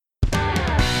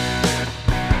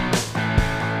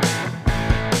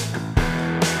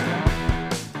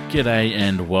G'day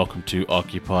and welcome to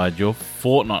Occupied, your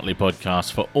fortnightly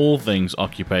podcast for all things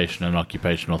occupation and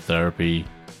occupational therapy.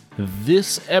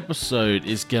 This episode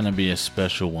is going to be a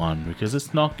special one because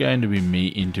it's not going to be me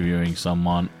interviewing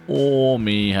someone or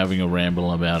me having a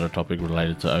ramble about a topic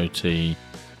related to OT.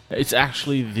 It's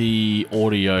actually the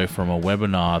audio from a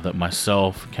webinar that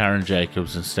myself, Karen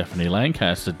Jacobs and Stephanie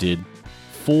Lancaster did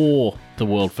for the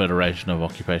World Federation of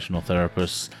Occupational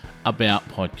Therapists about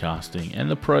podcasting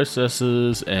and the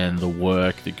processes and the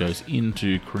work that goes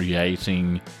into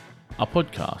creating a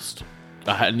podcast.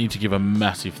 I need to give a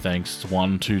massive thanks,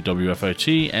 one to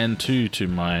WFOT and two to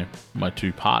my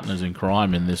two partners in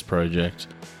crime in this project,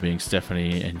 being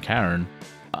Stephanie and Karen.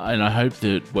 And I hope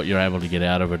that what you're able to get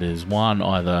out of it is, one,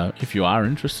 either if you are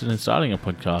interested in starting a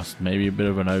podcast, maybe a bit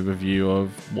of an overview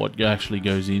of what actually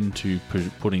goes into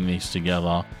putting these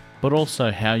together, but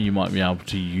also how you might be able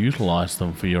to utilize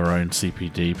them for your own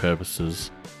CPD purposes.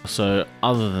 So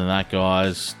other than that,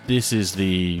 guys, this is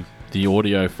the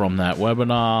audio from that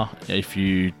webinar. If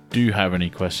you do have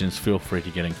any questions, feel free to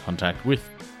get in contact with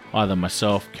either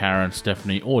myself, Karen,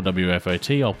 Stephanie, or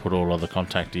WFOT. I'll put all of the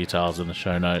contact details in the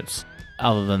show notes.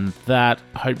 Other than that,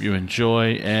 hope you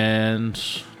enjoy and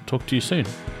talk to you soon.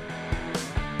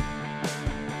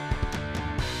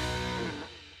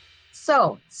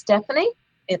 So, Stephanie,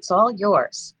 it's all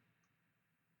yours.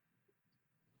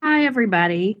 Hi,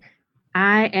 everybody.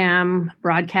 I am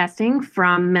broadcasting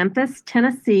from Memphis,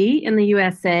 Tennessee in the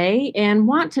USA, and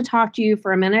want to talk to you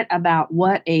for a minute about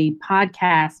what a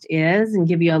podcast is and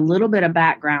give you a little bit of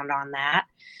background on that.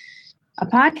 A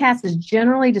podcast is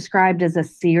generally described as a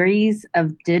series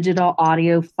of digital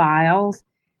audio files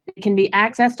that can be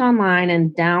accessed online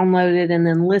and downloaded and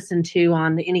then listened to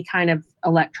on any kind of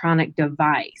electronic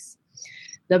device.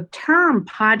 The term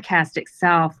podcast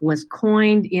itself was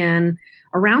coined in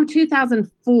around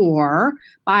 2004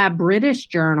 by a British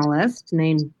journalist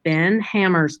named Ben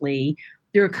Hammersley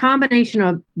through a combination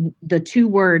of the two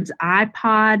words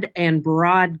iPod and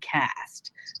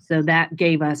broadcast. So that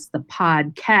gave us the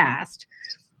podcast.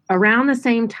 Around the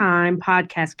same time,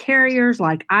 podcast carriers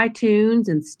like iTunes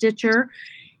and Stitcher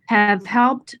have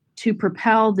helped to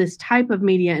propel this type of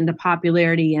media into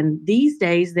popularity. And these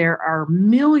days, there are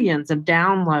millions of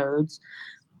downloads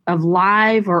of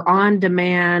live or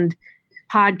on-demand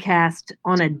podcast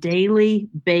on a daily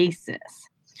basis.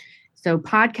 So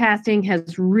podcasting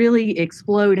has really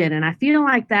exploded. And I feel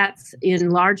like that's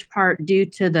in large part due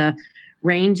to the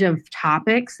range of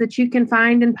topics that you can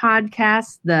find in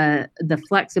podcasts, the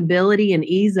flexibility and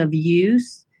ease of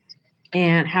use,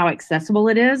 and how accessible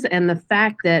it is, and the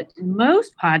fact that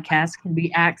most podcasts can be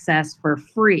accessed for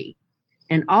free.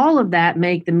 And all of that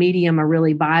make the medium a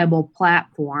really viable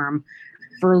platform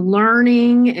for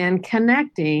learning and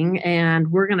connecting.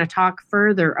 And we're going to talk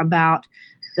further about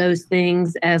those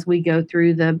things as we go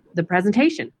through the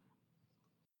presentation.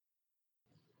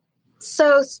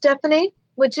 So, Stephanie,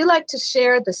 would you like to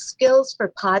share the skills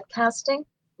for podcasting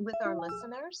with our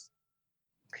listeners?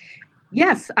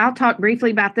 Yes, I'll talk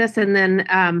briefly about this, and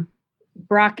then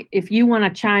Brock, if you want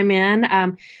to chime in.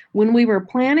 When we were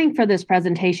planning for this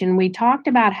presentation, we talked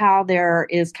about how there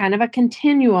is kind of a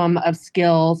continuum of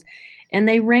skills, and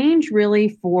they range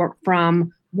really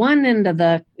from one end of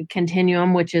the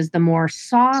continuum, which is the more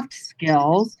soft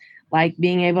skills, like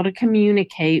being able to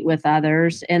communicate with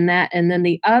others, and then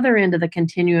the other end of the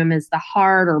continuum is the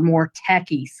hard or more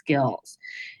techie skills.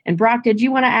 And Brock, did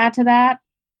you want to add to that?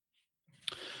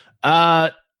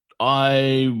 After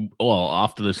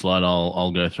this slide,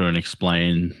 I'll go through and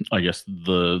explain, I guess,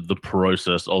 the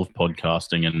process of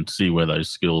podcasting and see where those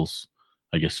skills,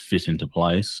 I guess, fit into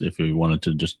place. If we wanted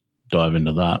to just dive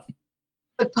into that.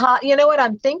 But you know what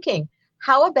I'm thinking?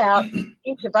 How about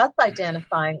each of us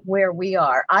identifying where we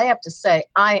are? I have to say,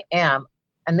 I am,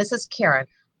 and this is Karen,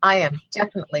 I am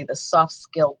definitely the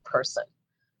soft-skilled person.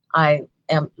 I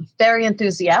am very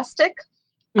enthusiastic.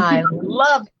 I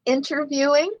love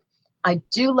interviewing. I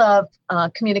do love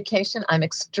communication. I'm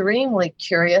extremely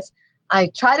curious.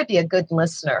 I try to be a good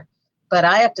listener, but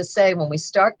I have to say, when we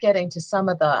start getting to some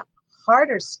of the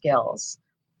harder skills,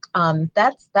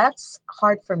 that's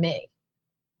hard for me.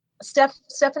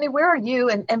 Stephanie, where are you?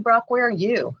 And Brock, where are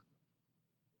you?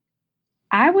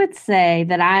 I would say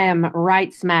that I am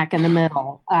right smack in the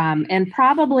middle. And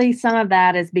probably some of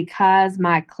that is because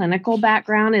my clinical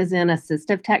background is in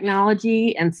assistive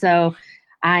technology. And so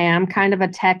I am kind of a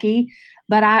techie,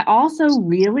 but I also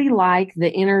really like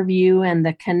the interview and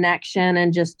the connection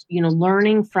and just,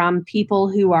 learning from people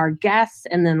who are guests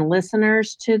and then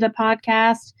listeners to the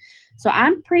podcast. So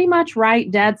I'm pretty much right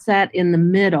dead set in the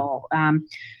middle.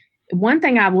 one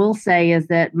thing I will say is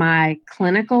that my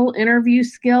clinical interview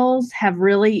skills have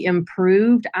really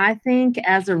improved, I think,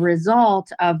 as a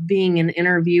result of being an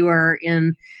interviewer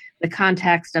in the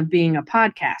context of being a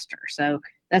podcaster. So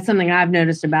that's something I've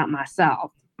noticed about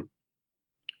myself.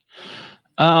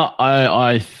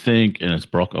 I think, and it's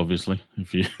Brock, obviously.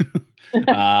 If you,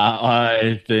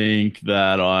 I think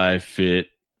that I fit.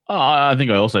 I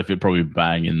think I also fit probably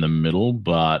bang in the middle,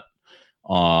 but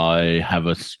I'm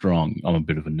a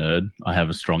bit of a nerd. I have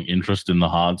a strong interest in the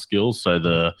hard skills. So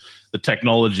the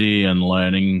technology and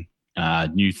learning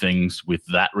new things with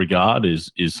that regard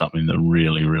is something that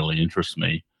really, really interests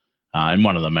me. And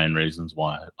one of the main reasons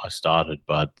why I started.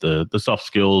 But the soft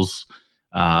skills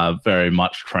very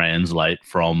much translate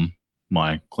from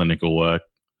my clinical work.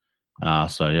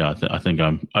 So yeah, I think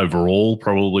I'm overall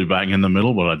probably bang in the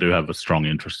middle, but I do have a strong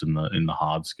interest in the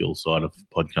hard skill side of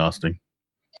podcasting.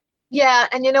 Yeah,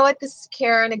 and you know what? This is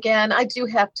Karen again. I do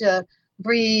have to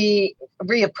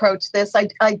reapproach this.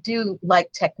 I do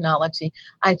like technology.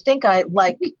 I think I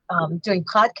like doing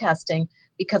podcasting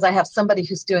because I have somebody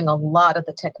who's doing a lot of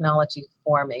the technology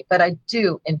for me, but I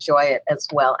do enjoy it as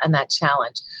well and that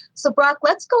challenge. So Brock,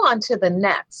 let's go on to the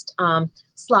next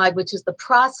slide, which is the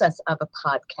process of a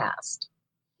podcast.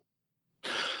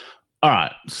 All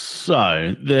right.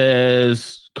 So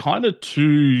there's kind of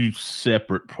two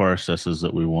separate processes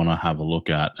that we want to have a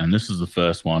look at. And this is the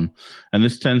first one. And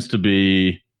this tends to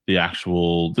be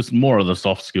this more of the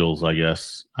soft skills, I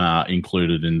guess,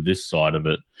 included in this side of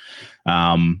it.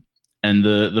 And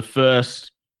the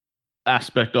first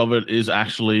aspect of it is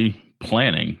actually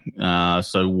planning.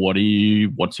 So what's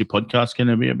your podcast going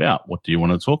to be about? What do you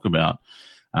want to talk about?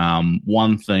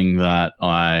 One thing that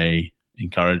I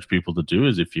encourage people to do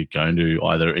is, if you're going to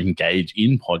either engage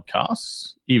in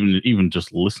podcasts, even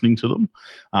just listening to them,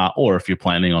 or if you're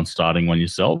planning on starting one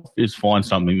yourself, is find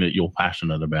something that you're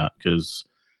passionate about, because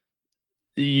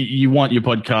you want your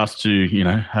podcast to,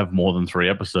 have more than 3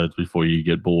 episodes before you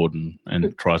get bored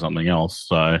and try something else.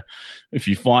 So if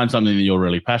you find something that you're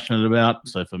really passionate about,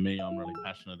 so for me, I'm really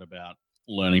passionate about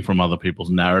learning from other people's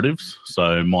narratives.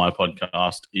 So my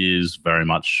podcast is very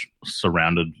much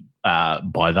surrounded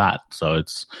by that. So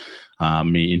it's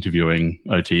me interviewing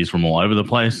OTs from all over the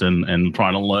place and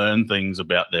trying to learn things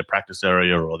about their practice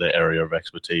area or their area of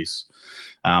expertise.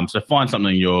 So find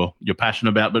something you're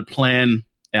passionate about, but plan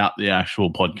out the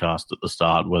actual podcast at the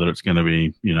start, whether it's going to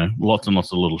be, lots and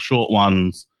lots of little short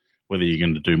ones, whether you're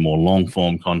going to do more long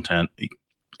form content,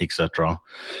 etc.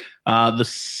 The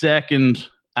second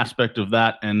aspect of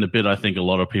that, and the bit I think a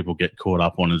lot of people get caught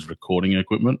up on, is recording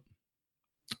equipment.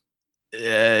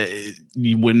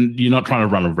 When you're not trying to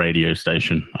run a radio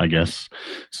station, I guess.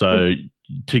 So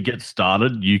to get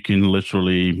started, you can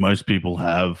literally, most people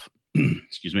have,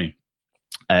 excuse me,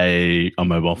 a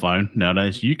mobile phone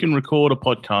nowadays. You can record a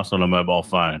podcast on a mobile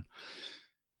phone.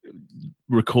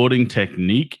 Recording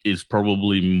technique is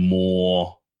probably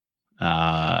more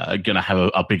going to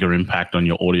have a bigger impact on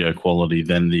your audio quality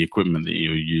than the equipment that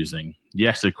you're using.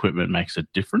 Yes, equipment makes a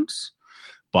difference,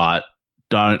 but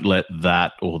don't let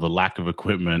that, or the lack of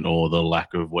equipment, or the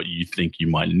lack of what you think you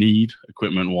might need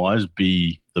equipment-wise,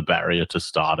 be the barrier to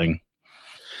starting.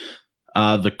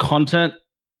 The content,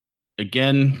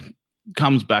 again,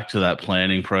 comes back to that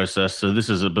planning process. So this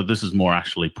is more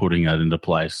actually putting that into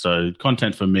place. So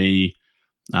content for me,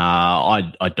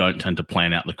 I don't tend to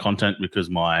plan out the content because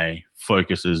my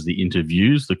focus is the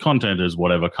interviews. The content is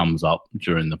whatever comes up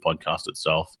during the podcast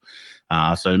itself.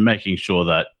 So making sure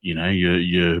that,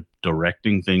 you're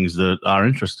directing things that are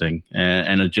interesting.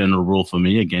 And a general rule for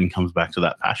me, again, comes back to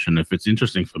that passion. If it's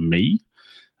interesting for me,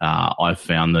 I've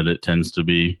found that it tends to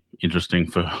be interesting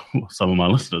for some of my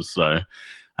listeners. So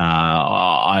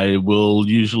I will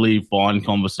usually find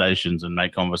conversations and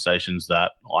make conversations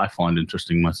that I find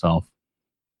interesting myself.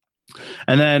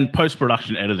 And then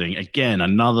post-production editing, again,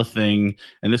 another thing,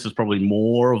 and this is probably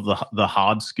more of the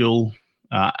hard skill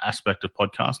aspect of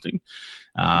podcasting.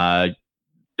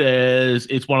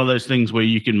 It's one of those things where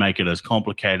you can make it as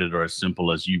complicated or as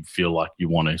simple as you feel like you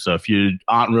want to. So if you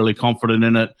aren't really confident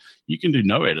in it, you can do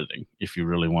no editing if you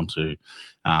really want to,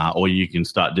 or you can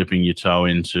start dipping your toe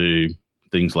into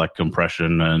things like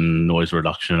compression and noise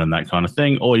reduction and that kind of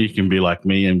thing, or you can be like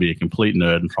me and be a complete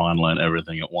nerd and try and learn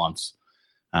everything at once.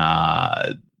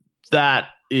 That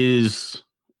is,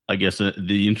 I guess,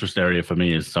 the interest area for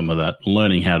me is some of that,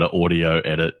 learning how to audio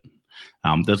edit.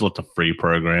 There's lots of free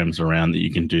programs around that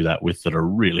you can do that with that are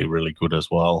really, really good as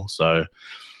well. So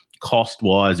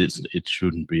cost-wise, it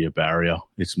shouldn't be a barrier.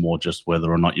 It's more just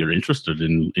whether or not you're interested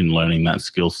in learning that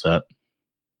skill set.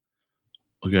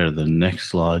 We'll go to the next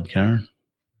slide, Karen.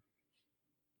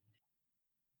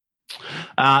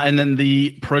 And then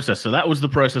the process. So that was the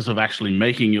process of actually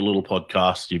making your little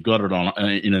podcast. You've got it on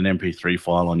in an MP3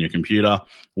 file on your computer.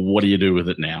 What do you do with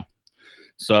it now?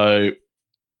 So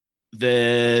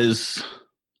there's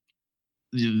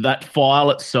that file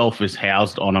itself is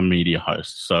housed on a media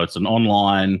host. So it's an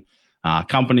online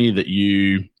company that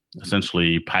you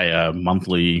essentially pay a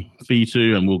monthly fee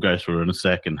to, and we'll go through in a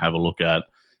sec and have a look at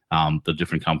the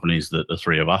different companies that the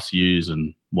three of us use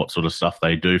and what sort of stuff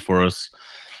they do for us.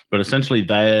 But essentially,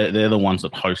 they're the ones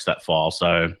that host that file.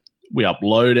 So we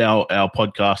upload our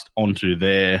podcast onto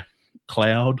their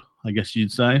cloud, I guess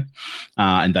you'd say,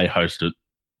 and they host it.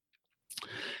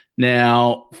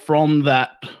 Now, from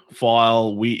that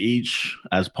file, we each,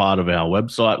 as part of our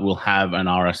website, will have an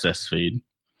RSS feed.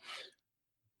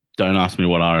 Don't ask me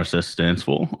what RSS stands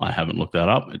for. I haven't looked that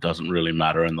up. It doesn't really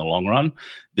matter in the long run.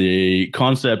 The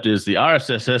concept is the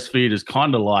RSS feed is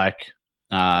kind of like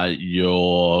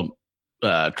your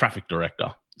traffic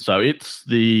director. So it's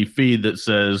the feed that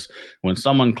says when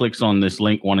someone clicks on this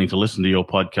link wanting to listen to your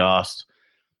podcast,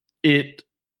 it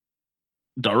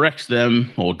directs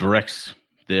them or directs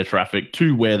their traffic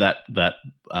to where that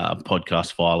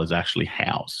podcast file is actually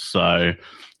housed. So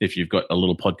if you've got a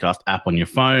little podcast app on your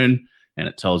phone and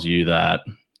it tells you that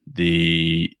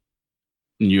the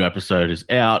new episode is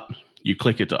out, you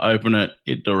click it to open it,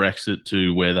 it directs it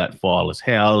to where that file is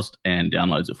housed and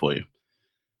downloads it for you.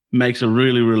 Makes a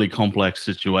really, really complex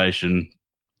situation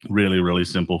really, really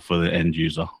simple for the end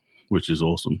user, which is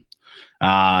awesome.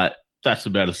 That's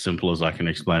about as simple as I can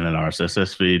explain an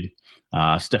RSS feed.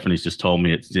 Stephanie's just told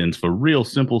me it stands for Real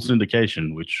Simple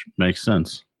Syndication, which makes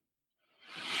sense.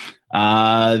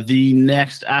 The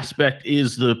next aspect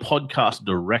is the podcast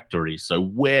directory. So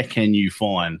where can you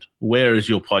find, where is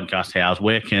your podcast housed?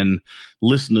 Where can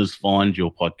listeners find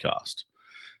your podcast?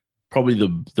 Probably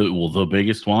the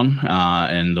biggest one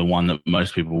and the one that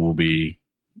most people will be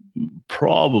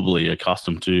probably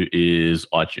accustomed to is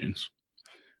iTunes.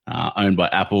 Owned by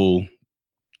Apple,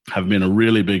 have been a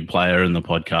really big player in the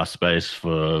podcast space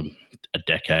for a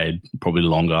decade, probably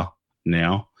longer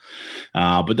now.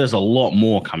 But there's a lot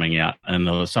more coming out,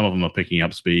 and some of them are picking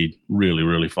up speed really,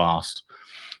 really fast.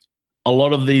 A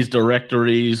lot of these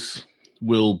directories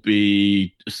will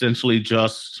be essentially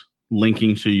just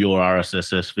linking to your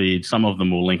RSS feed. Some of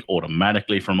them will link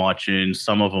automatically from iTunes.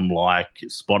 Some of them, like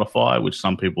Spotify, which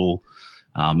some people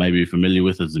may be familiar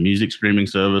with as the music streaming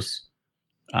service,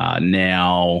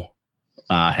 now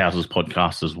houses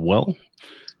podcasts as well.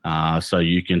 So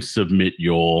you can submit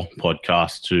your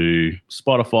podcast to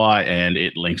Spotify and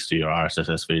it links to your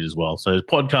RSS feed as well. So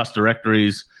podcast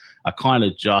directories are kind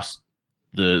of just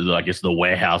the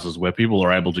warehouses where people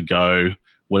are able to go,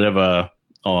 whatever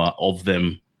of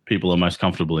them people are most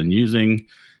comfortable in using,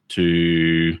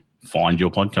 to find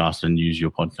your podcast and use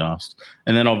your podcast.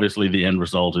 And then obviously the end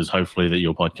result is hopefully that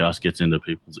your podcast gets into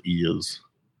people's ears,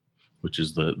 which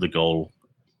is the goal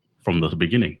from the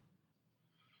beginning.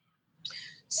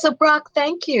 So, Brock,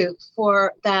 thank you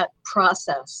for that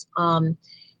process. And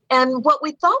what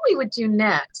we thought we would do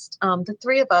next, the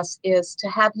three of us, is to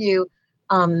have you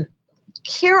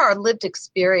hear our lived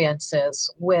experiences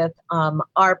with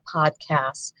our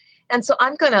podcasts. And so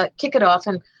I'm going to kick it off.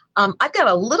 And I've got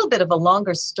a little bit of a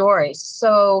longer story.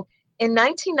 So in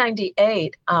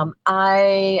 1998,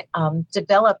 I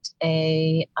developed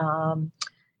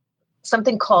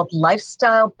something called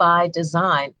Lifestyle by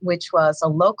Design, which was a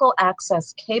local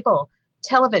access cable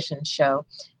television show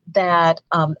that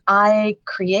I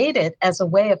created as a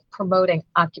way of promoting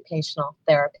occupational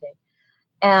therapy.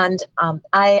 And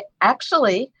I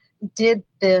actually did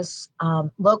this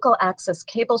local access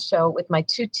cable show with my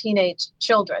two teenage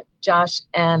children, Josh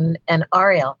and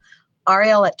Ariel.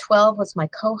 Ariel at 12 was my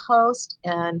co-host,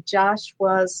 and Josh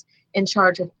was in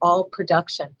charge of all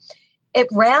production. It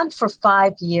ran for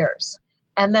 5 years.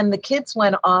 And then the kids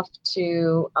went off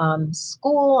to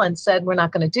school and said, we're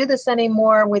not going to do this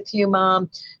anymore with you, Mom.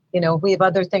 You know, we have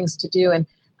other things to do. And,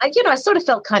 I sort of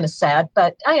felt kind of sad,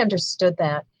 but I understood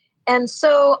that. And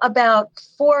so about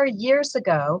 4 years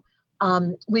ago,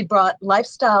 we brought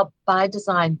Lifestyle by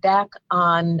Design back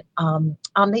on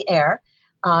the air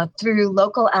through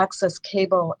local access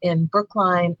cable in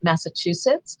Brookline,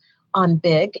 Massachusetts on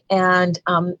Big. And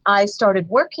I started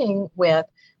working with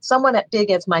someone at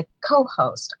Big as my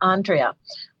co-host, Andrea.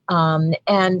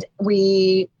 And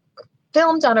we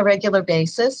filmed on a regular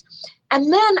basis.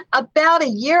 And then about a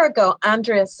year ago,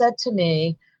 Andrea said to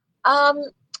me, I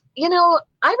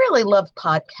really love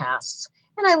podcasts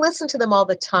and I listen to them all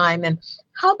the time. And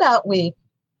how about we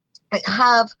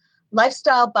have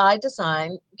Lifestyle by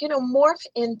Design, morph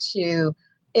into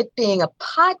it being a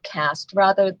podcast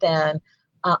rather than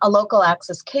a local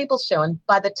access cable show. And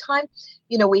by the time,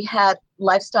 we had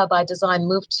Lifestyle by Design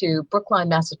move to Brookline,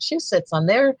 Massachusetts on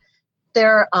their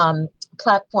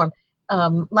platform,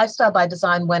 Lifestyle by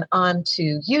Design went on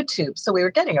to YouTube. So we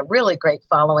were getting a really great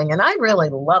following. And I really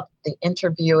loved the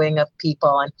interviewing of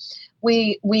people. And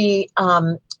we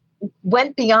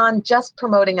went beyond just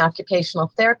promoting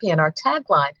occupational therapy, and our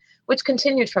tagline, which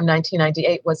continued from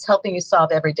 1998, was helping you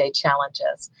solve everyday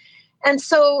challenges. And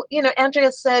so,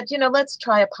 Andrea said, let's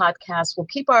try a podcast. We'll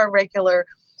keep our regular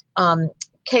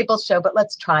cable show, but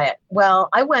let's try it. Well,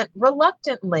 I went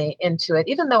reluctantly into it,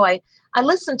 even though I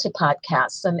listened to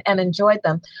podcasts and enjoyed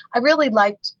them. I really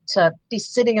liked to be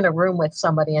sitting in a room with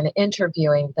somebody and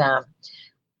interviewing them.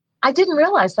 I didn't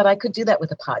realize that I could do that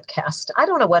with a podcast. I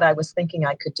don't know what I was thinking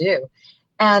I could do.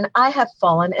 And I have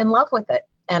fallen in love with it.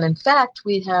 And in fact,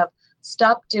 we have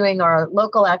stopped doing our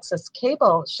local access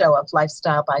cable show of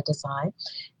Lifestyle by Design,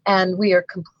 and we are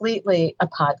completely a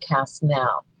podcast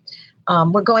now.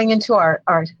 We're going into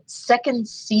our second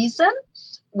season,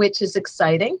 which is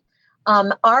exciting.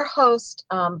 Our host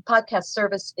podcast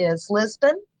service is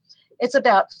Lisbon. It's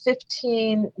about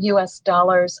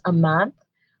 $15 a month.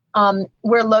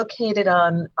 We're located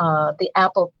on the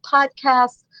Apple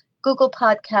Podcasts, Google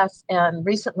Podcasts, and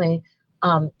recently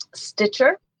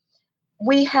Stitcher.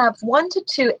 We have 1 to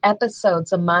 2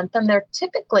 episodes a month, and they're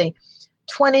typically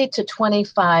 20 to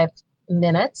 25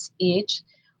 minutes each.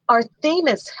 Our theme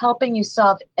is helping you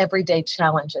solve everyday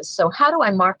challenges. So how do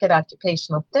I market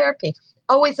occupational therapy?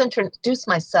 Always introduce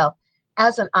myself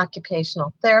as an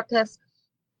occupational therapist.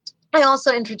 I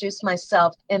also introduce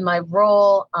myself in my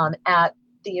role at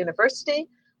the university,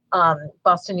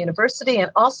 Boston University, and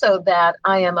also that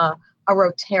I am a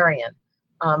Rotarian.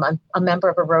 I'm a member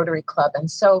of a Rotary Club.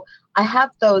 And so I have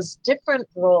those different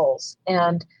roles,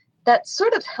 and that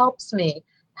sort of helps me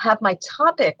have my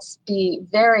topics be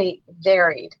very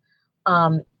varied.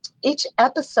 Each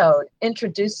episode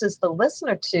introduces the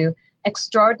listener to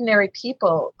extraordinary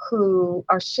people who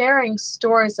are sharing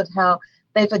stories of how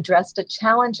they've addressed a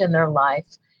challenge in their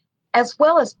life, as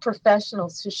well as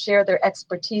professionals who share their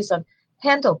expertise on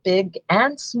handle big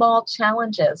and small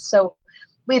challenges. So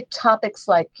we have topics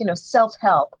like,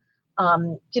 self-help,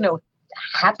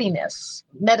 happiness,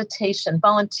 meditation,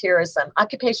 volunteerism.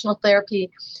 Occupational therapy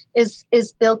is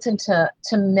built into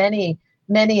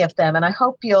many of them. And I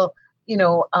hope you'll,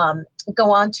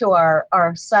 go on to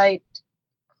our site.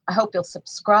 I hope you'll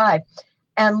subscribe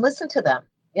and listen to them.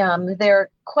 They're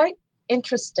quite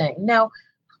interesting. Now,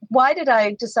 why did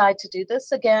I decide to do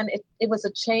this? Again, it was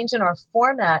a change in our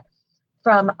format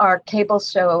from our cable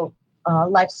show,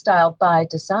 Lifestyle by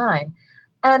Design.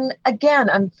 And again,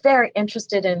 I'm very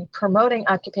interested in promoting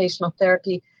occupational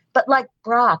therapy, but like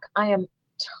Brock, I am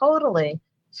totally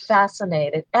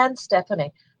fascinated, and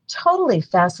Stephanie, totally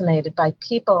fascinated by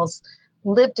people's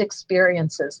lived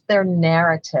experiences, their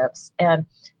narratives. And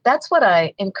that's what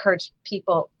I encourage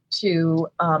people to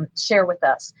share with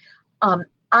us.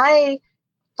 I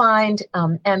find,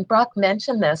 and Brock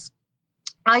mentioned this,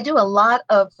 I do a lot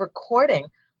of recording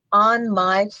on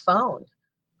my phone.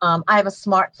 I have a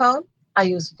smartphone. I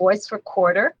use voice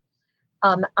recorder.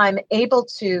 I'm able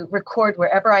to record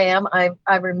wherever I am.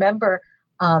 I remember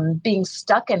being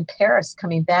stuck in Paris,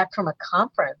 coming back from a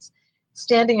conference,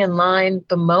 standing in line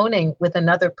bemoaning with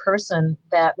another person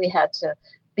that we had to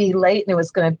be late, and it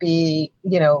was going to be,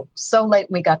 so late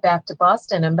when we got back to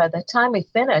Boston. And by the time we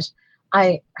finished,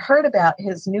 I heard about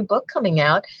his new book coming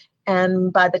out.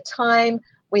 And by the time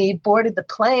we boarded the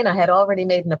plane, I had already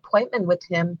made an appointment with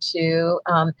him to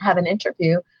have an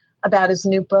interview about his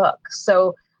new book.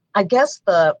 So I guess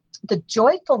the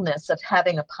joyfulness of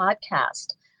having a podcast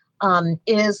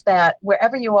is that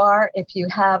wherever you are, if you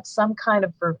have some kind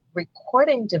of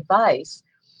recording device,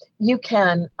 you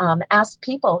can ask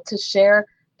people to share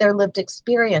their lived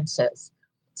experiences.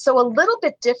 So a little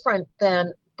bit different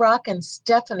than Brock and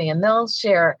Stephanie, and they'll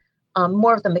share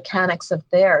more of the mechanics of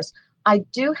theirs. I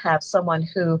do have someone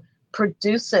who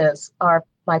produces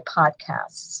my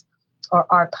podcasts,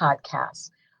 or our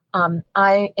podcasts.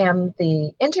 I am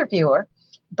the interviewer,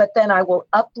 but then I will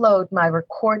upload my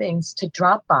recordings to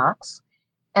Dropbox,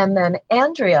 and then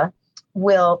Andrea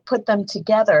will put them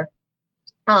together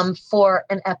for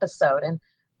an episode.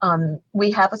 And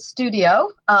we have a studio.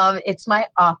 It's my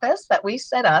office that we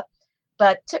set up,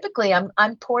 but typically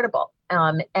I'm portable.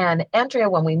 And Andrea,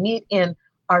 when we meet in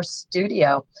our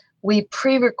studio, we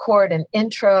pre-record an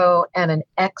intro and an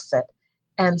exit.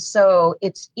 And so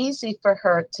it's easy for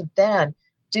her to then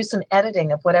do some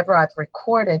editing of whatever I've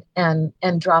recorded and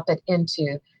drop it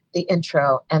into the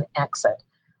intro and exit.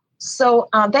 So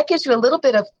that gives you a little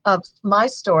bit of my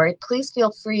story. Please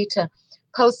feel free to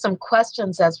pose some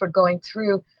questions as we're going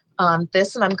through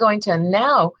this. And I'm going to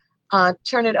now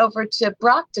turn it over to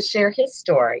Brock to share his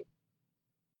story.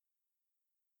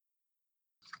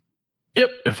 Yep,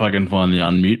 if I can find the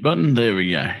unmute button. There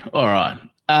we go. All right.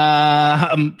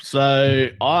 So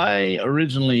I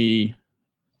originally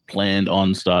planned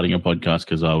on starting a podcast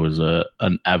because I was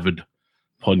an avid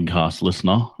podcast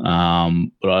listener.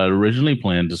 But I originally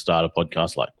planned to start a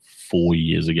podcast like 4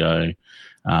 years ago,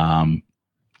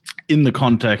 in the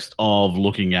context of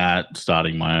looking at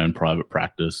starting my own private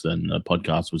practice, and the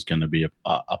podcast was going to be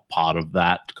a part of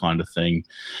that kind of thing.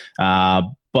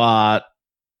 But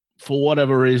for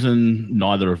whatever reason,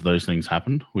 neither of those things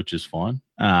happened, which is fine.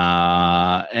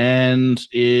 And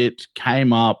it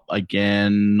came up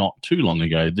again not too long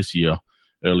ago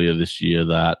earlier this year,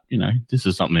 that, this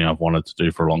is something I've wanted to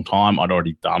do for a long time. I'd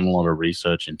already done a lot of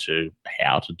research into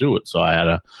how to do it, so I had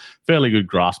a fairly good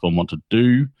grasp on what to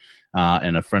do.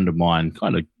 And a friend of mine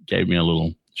kind of gave me a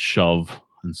little shove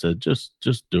and said, just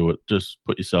do it. Just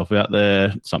put yourself out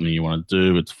there. It's something you want to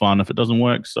do. It's fun. If it doesn't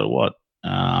work, so what?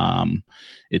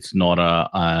 It's not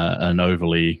an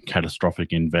overly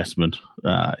catastrophic investment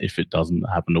if it doesn't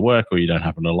happen to work or you don't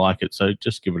happen to like it. So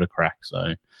just give it a crack.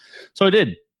 So I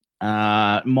did.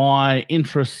 My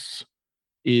interests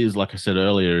is, like I said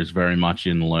earlier, is very much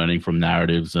in learning from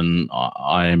narratives, and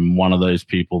I'm one of those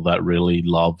people that really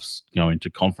loves going to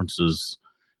conferences,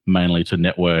 mainly to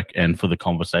network and for the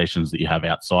conversations that you have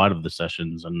outside of the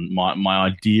sessions. And my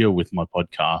idea with my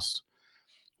podcast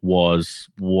was,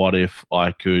 what if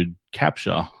I could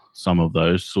capture some of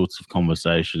those sorts of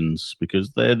conversations, because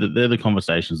they're the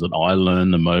conversations that I learn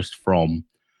the most from.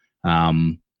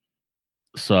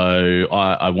 So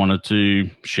I wanted to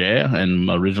share, and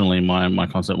originally my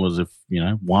concept was, if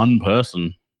one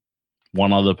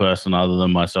other person other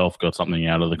than myself got something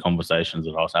out of the conversations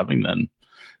that I was having, then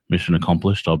mission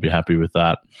accomplished. I'll be happy with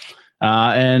that.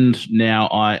 And now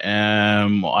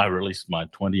I released my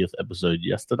 20th episode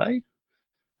yesterday.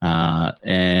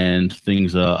 And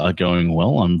things are going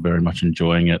well. I'm very much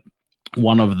enjoying it.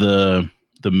 Another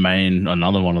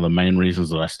one of the main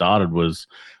reasons that I started was,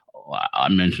 I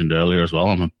mentioned earlier as well,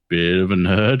 I'm a bit of a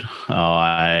nerd.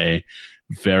 I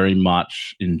very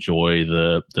much enjoy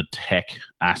the tech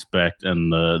aspect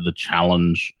and the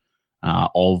challenge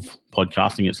of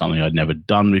podcasting. It's something I'd never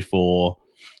done before.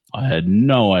 I had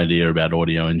no idea about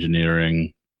audio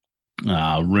engineering,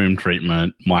 room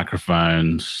treatment,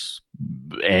 microphones,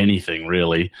 anything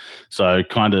really. So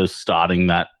kind of starting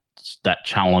that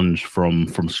challenge from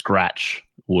scratch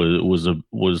was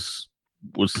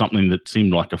something that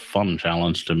seemed like a fun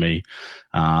challenge to me.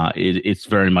 It's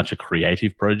very much a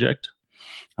creative project.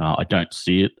 I don't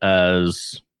see it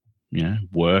as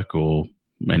work or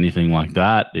anything like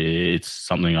that. It's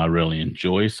something I really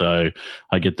enjoy. So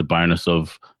I get the bonus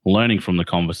of learning from the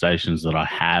conversations that I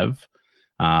have,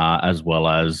 as well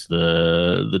as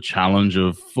the challenge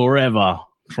of forever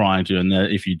trying to, and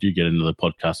if you do get into the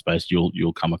podcast space,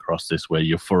 you'll come across this, where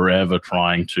you're forever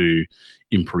trying to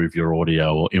improve your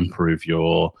audio or improve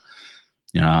your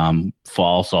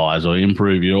file size, or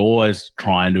you're always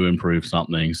trying to improve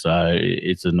something. So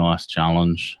it's a nice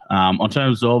challenge. In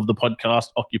terms of the podcast,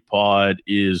 Occupied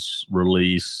is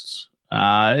released,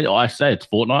 I say it's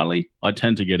fortnightly. I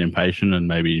tend to get impatient and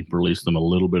maybe release them a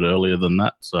little bit earlier than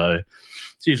that. So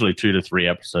it's usually 2 to 3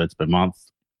 episodes per month,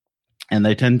 and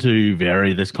they tend to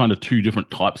vary. There's kind of 2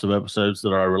 different types of episodes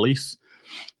that I release.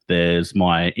 There's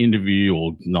my interview,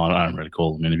 or no, I don't really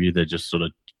call them interview. They're just sort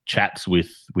of chats with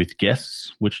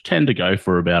guests, which tend to go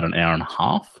for about an hour and a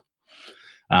half.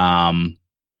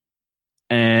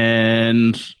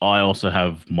 And I also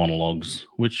have monologues,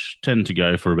 which tend to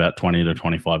go for about 20 to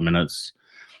 25 minutes.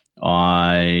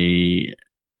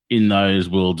 In those,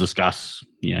 we'll discuss,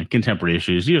 contemporary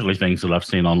issues, usually things that I've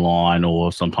seen online,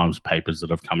 or sometimes papers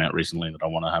that have come out recently that I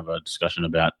want to have a discussion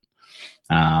about.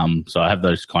 So I have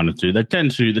those kind of 2. There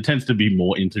tends to be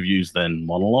more interviews than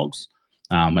monologues.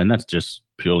 And that's just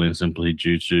purely and simply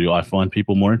due to, I find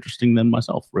people more interesting than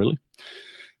myself, really.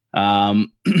 Other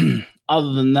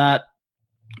than that,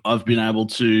 I've been able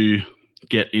to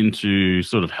get into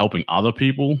sort of helping other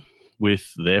people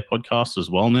with their podcasts as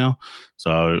well now.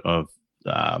 So I've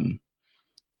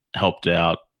helped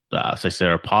out, say,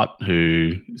 Sarah Putt,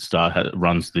 who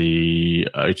runs the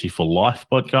OT for Life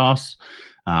podcast.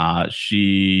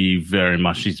 She's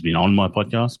been on my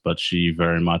podcast, but she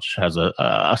very much has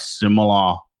a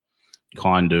similar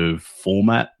kind of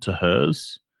format to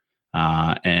hers.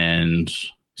 And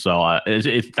so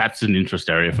that's an interest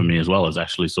area for me as well, as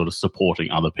actually sort of supporting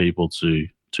other people to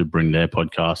bring their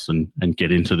podcasts and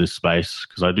get into this space,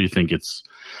 because I do think it's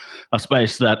a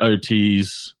space that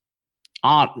OTs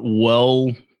aren't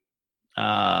well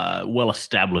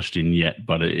established in yet,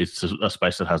 but it's a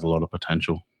space that has a lot of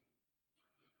potential.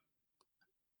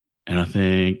 And I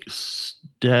think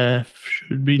Steph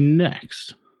should be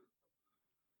next.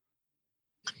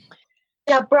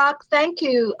 Yeah, Brock, thank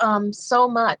you so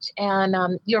much. And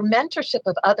your mentorship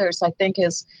of others, I think,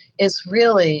 is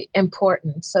really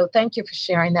important. So thank you for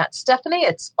sharing that. Stephanie,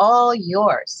 it's all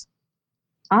yours.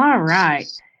 All right.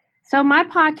 So my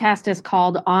podcast is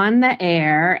called On the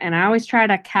Air, and I always try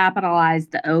to capitalize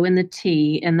the O and the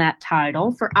T in that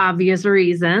title for obvious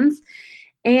reasons.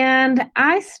 And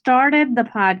I started the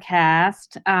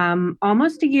podcast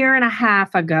almost a year and a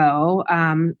half ago.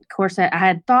 Of course, I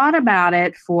had thought about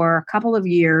it for a couple of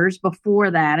years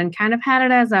before that and kind of had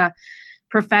it as a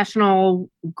professional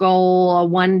goal, a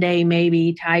one day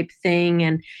maybe type thing.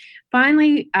 And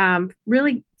finally,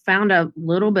 really found a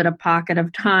little bit of pocket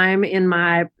of time in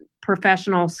my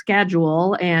professional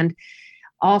schedule. And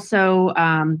also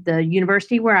the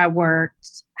university where I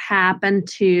worked happened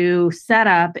to set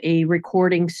up a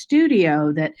recording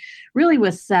studio that really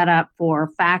was set up for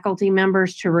faculty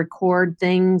members to record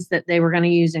things that they were going to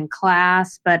use in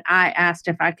class. But I asked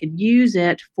if I could use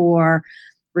it for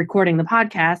recording the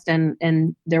podcast,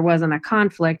 and there wasn't a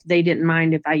conflict. They didn't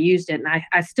mind if I used it. And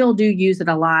I still do use it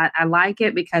a lot. I like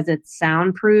it because it's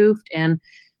soundproofed. And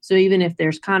so even if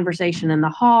there's conversation in the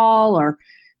hall or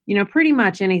pretty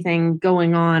much anything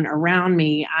going on around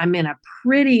me, I'm in a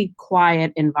pretty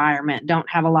quiet environment, don't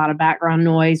have a lot of background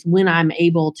noise when I'm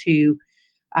able to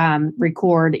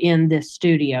record in this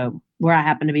studio where I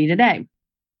happen to be today.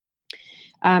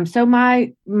 So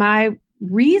my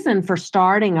reason for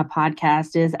starting a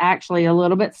podcast is actually a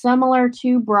little bit similar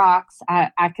to Brock's.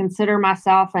 I consider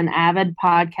myself an avid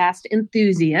podcast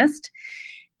enthusiast.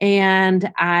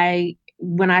 And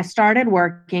when I started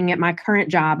working at my current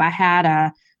job, I had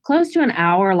a close to an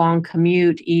hour-long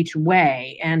commute each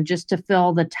way. And just to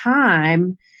fill the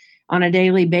time on a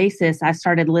daily basis, I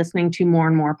started listening to more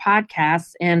and more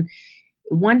podcasts. And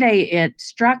one day it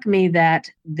struck me that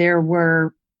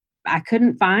I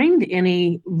couldn't find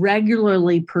any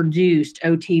regularly produced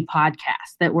OT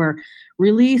podcasts that were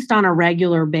released on a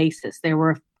regular basis. There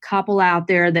were a couple out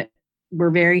there that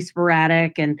were very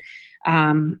sporadic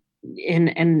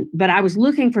but I was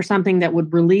looking for something that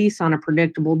would release on a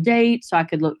predictable date so I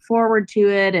could look forward to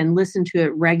it and listen to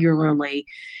it regularly.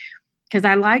 Because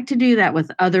I like to do that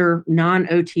with other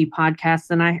non-OT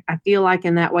podcasts. And I feel like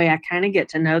in that way, I kind of get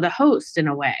to know the host in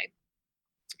a way.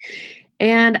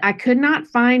 And I could not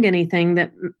find anything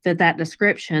that fit that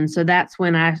description. So that's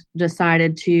when I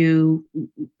decided to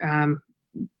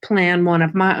plan one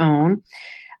of my own.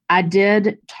 I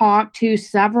did talk to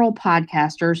several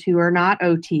podcasters who are not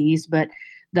OTs, but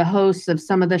the hosts of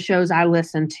some of the shows I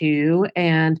listen to,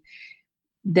 and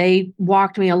they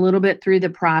walked me a little bit through the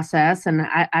process. And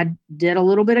I did a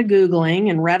little bit of Googling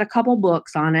and read a couple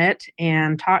books on it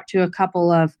and talked to a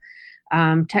couple of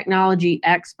technology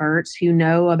experts who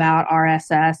know about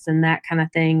RSS and that kind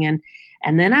of thing.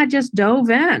 And then I just dove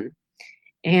in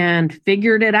and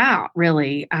figured it out,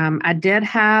 really. I did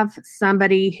have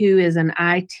somebody who is an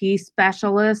IT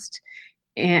specialist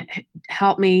and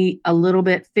help me a little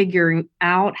bit figuring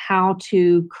out how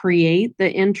to create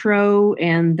the intro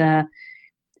and the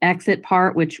exit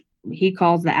part, which he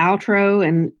calls the outro,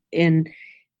 and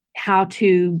how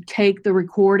to take the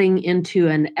recording into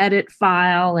an edit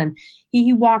file. And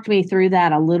he walked me through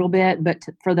that a little bit, but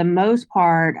for the most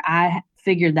part, I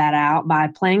figured that out by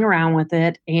playing around with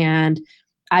it. And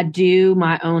I do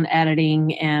my own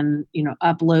editing and,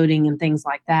 uploading and things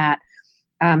like that.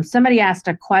 Somebody asked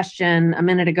a question a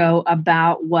minute ago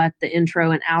about what the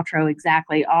intro and outro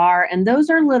exactly are. And those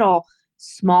are little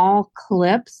small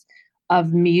clips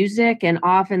of music. And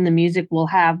often the music will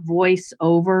have voice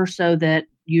over so that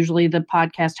usually the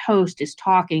podcast host is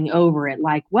talking over it,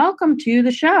 like, welcome to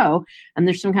the show. And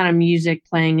there's some kind of music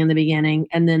playing in the beginning.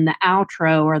 And then the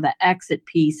outro or the exit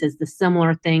piece is the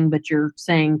similar thing, but you're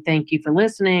saying, thank you for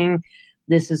listening.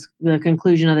 This is the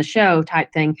conclusion of the show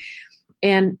type thing.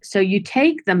 And so you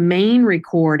take the main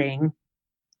recording,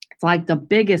 it's like the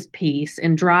biggest piece,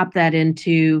 and drop that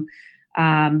into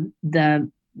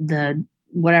the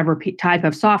whatever type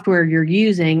of software you're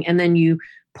using. And then you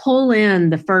pull in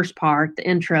the first part, the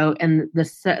intro, and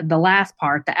the last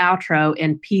part, the outro,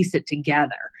 and piece it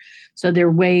together. So there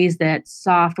are ways that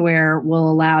software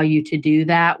will allow you to do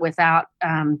that without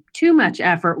too much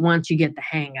effort once you get the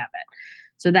hang of it.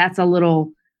 So that's a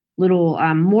little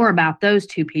more about those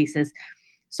two pieces.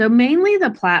 So mainly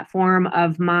the platform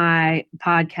of my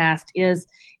podcast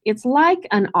it's like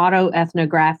an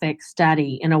autoethnographic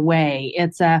study in a way.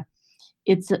 It's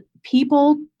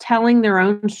people telling their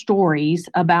own stories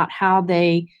about how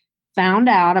they found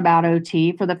out about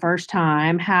OT for the first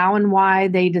time, how and why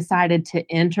they decided to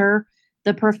enter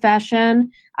the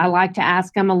profession. I like to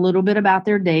ask them a little bit about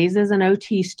their days as an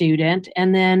OT student,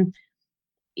 and then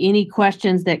any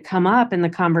questions that come up in the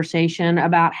conversation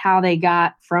about how they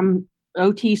got from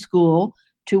OT school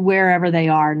to wherever they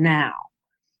are now.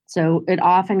 So it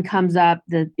often comes up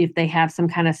that if they have some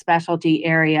kind of specialty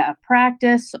area of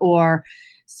practice or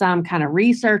some kind of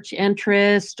research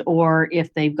interest, or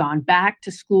if they've gone back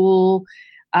to school,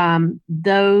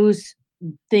 those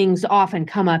things often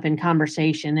come up in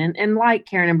conversation. And like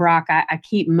Karen and Brock, I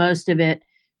keep most of it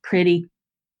pretty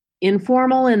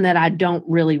informal in that I don't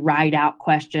really write out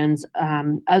questions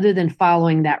other than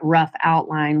following that rough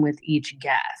outline with each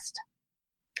guest.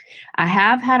 I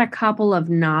have had a couple of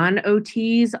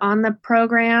non-OTs on the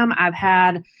program. I've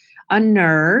had a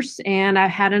nurse and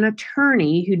I've had an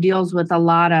attorney who deals with a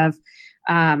lot of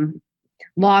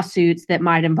lawsuits that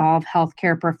might involve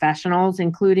healthcare professionals,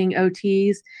 including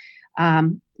OTs.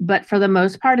 But for the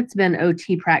most part, it's been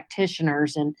OT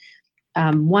practitioners. And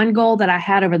one goal that I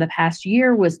had over the past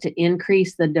year was to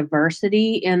increase the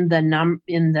diversity in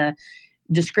the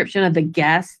description of the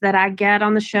guests that I get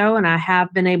on the show, and I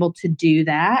have been able to do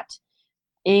that.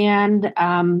 And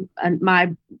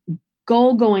my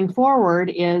goal going forward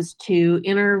is to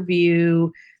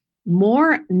interview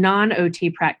more non-OT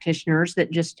practitioners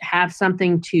that just have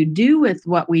something to do with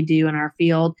what we do in our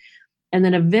field, and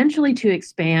then eventually to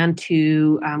expand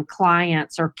to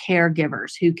clients or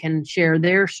caregivers who can share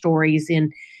their stories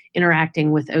in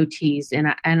interacting with OTs.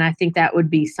 And I think that would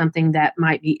be something that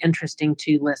might be interesting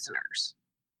to listeners.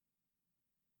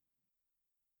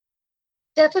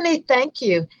 Stephanie, thank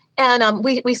you. And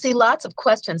we see lots of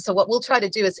questions. So what we'll try to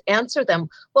do is answer them.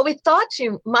 What we thought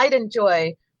you might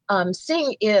enjoy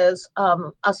seeing is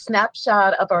a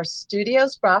snapshot of our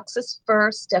studios. Brock's is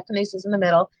first, Stephanie's is in the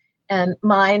middle, and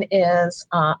mine is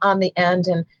on the end.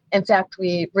 And in fact,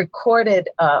 we recorded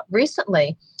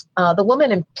recently. The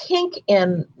woman in pink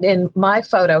in my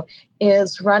photo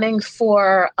is running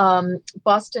for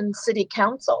Boston City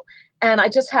Council. And I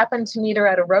just happened to meet her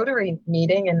at a Rotary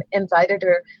meeting and invited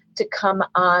her to come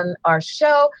on our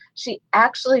show. She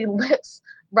actually lives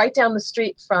right down the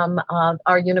street from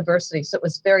our university. So it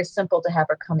was very simple to have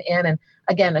her come in. And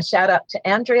again, a shout out to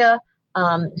Andrea,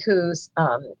 who's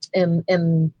in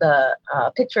the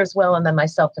picture as well, and then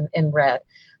myself in red.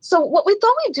 So what we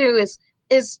thought we'd do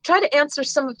is try to answer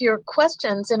some of your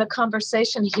questions in a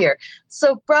conversation here.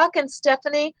 So Brock and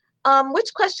Stephanie,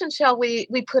 which question shall we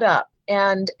put up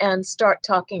and start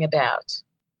talking about?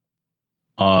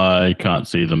 I can't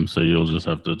see them, so you'll just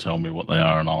have to tell me what they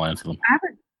are and I'll answer them.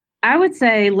 I would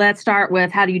say let's start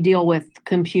with how do you deal with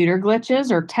computer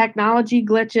glitches or technology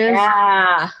glitches?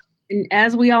 Yeah. And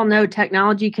as we all know,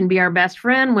 technology can be our best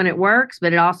friend when it works,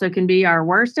 but it also can be our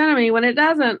worst enemy when it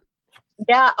doesn't.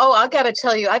 Yeah. Oh, I got to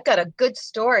tell you, I've got a good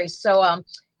story. So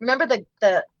remember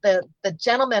the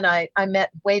gentleman I met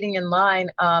waiting in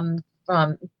line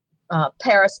from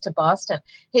Paris to Boston.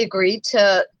 He agreed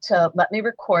to let me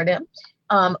record him.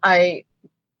 I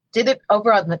did it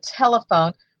over on the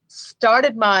telephone,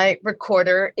 started my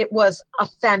recorder. It was a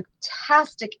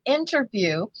fantastic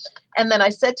interview. And then I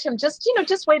said to him, just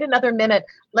wait another minute.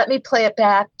 Let me play it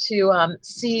back to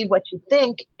see what you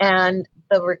think. And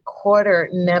the recorder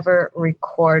never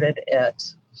recorded it.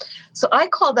 So I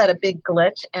call that a big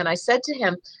glitch. And I said to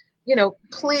him,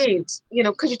 please,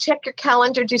 could you check your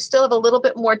calendar? Do you still have a little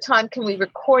bit more time? Can we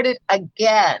record it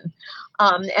again?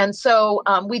 And so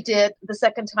we did. The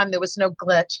second time there was no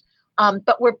glitch,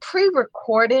 but we're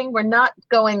pre-recording. We're not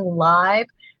going live.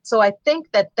 So I think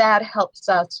that helps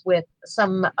us with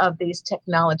some of these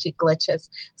technology glitches.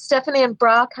 Stephanie and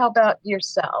Brock, how about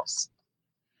yourselves?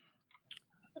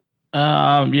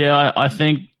 Yeah, I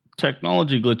think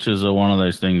technology glitches are one of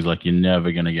those things, like you're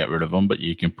never going to get rid of them, but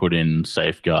you can put in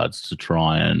safeguards to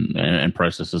try and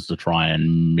processes to try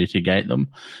and mitigate them.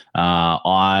 So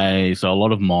a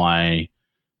lot of my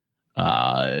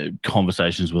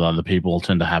conversations with other people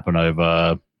tend to happen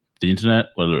over the internet,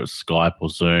 whether it's Skype or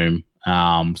Zoom.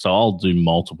 So I'll do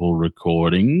multiple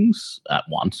recordings at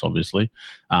once, obviously,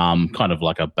 kind of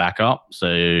like a backup. So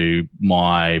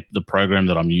the program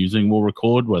that I'm using will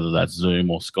record, whether that's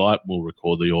Zoom or Skype, will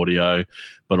record the audio,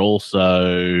 but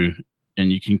also,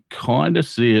 and you can kind of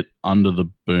see it under the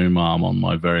boom arm on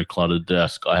my very cluttered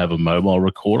desk, I have a mobile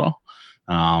recorder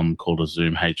called a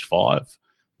Zoom H5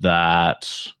 that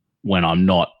when I'm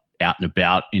not out and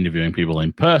about interviewing people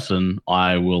in person,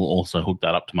 I will also hook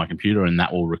that up to my computer, and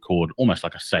that will record almost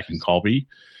like a second copy,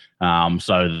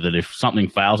 so that if something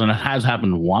fails, and it has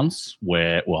happened once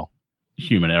where, well,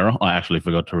 human error. I actually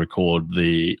forgot to record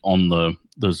on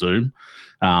the Zoom,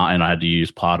 and I had to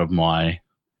use part of my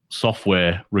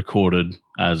software recorded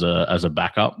as a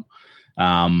backup.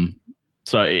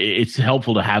 So it's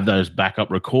helpful to have those backup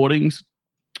recordings,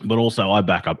 but also I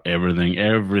back up everything.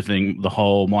 My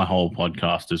whole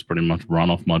podcast is pretty much run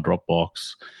off my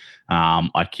Dropbox.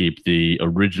 I keep the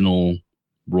original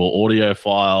raw audio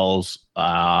files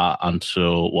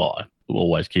until, I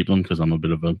always keep them because I'm a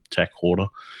bit of a tech hoarder.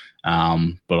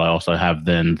 But I also have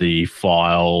then the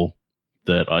file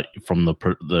that from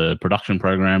the production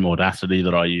program Audacity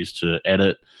that I use to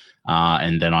edit.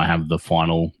 And then I have the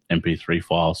final MP3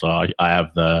 file. So I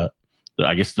have the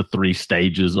 3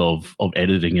 stages of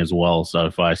editing as well. So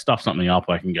if I stuff something up,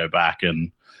 I can go back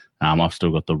and I've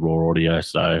still got the raw audio.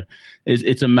 So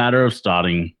it's a matter of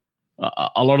starting.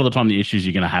 A lot of the time, the issues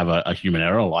you're going to have a human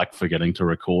error, like forgetting to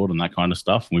record and that kind of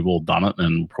stuff. We've all done it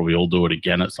and probably all do it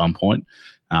again at some point.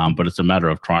 But it's a matter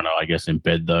of trying to, I guess,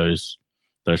 embed those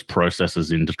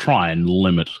processes in to try and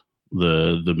limit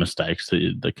the mistakes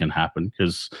that can happen,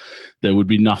 because there would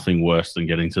be nothing worse than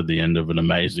getting to the end of an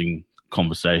amazing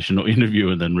conversation or interview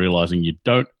and then realizing you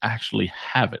don't actually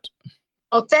have it.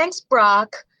 Oh, thanks,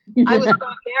 Brock. I was so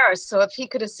embarrassed. So if he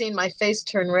could have seen my face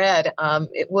turn red,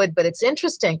 it would. But it's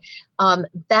interesting.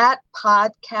 That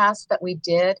podcast that we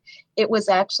did, it was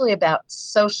actually about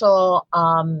social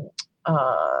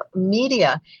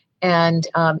media and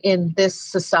in this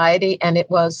society, and it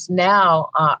was now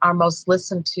our most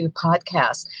listened to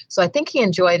podcast. So I think he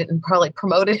enjoyed it and probably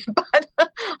promoted it,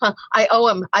 but I owe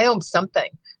him something.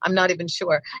 I'm not even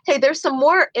sure. Hey, there's some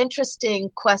more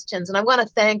interesting questions, and I want to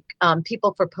thank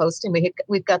people for posting.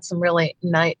 We've got some really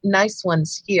nice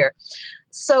ones here.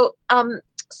 So,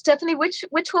 Stephanie, which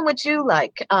one would you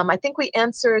like? I think we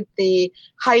answered the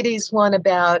Heidi's one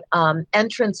about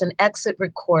entrance and exit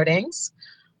recordings.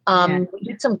 We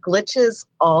did some glitches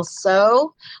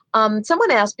also. Someone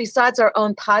asked, besides our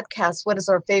own podcast, what is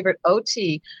our favorite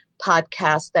OT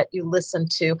podcast that you listen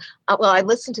to? Well, I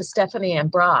listen to Stephanie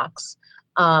and Brock's.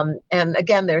 And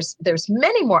again, there's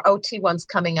many more OT ones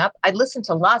coming up. I listen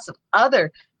to lots of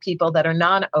other people that are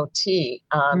non-OT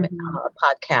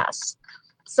podcasts.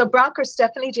 So Brock or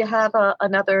Stephanie, do you have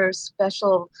another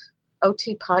special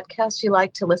OT podcast you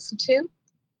like to listen to?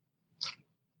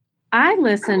 I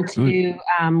listen to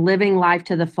Living Life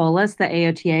to the Fullest, the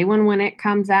AOTA one, when it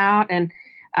comes out. And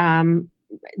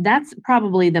that's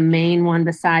probably the main one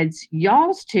besides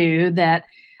y'all's two that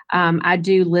I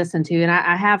do listen to. And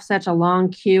I have such a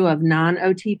long queue of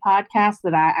non-OT podcasts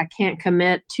that I can't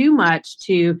commit too much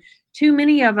to too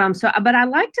many of them. So, but I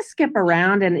like to skip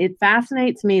around, and it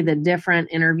fascinates me the different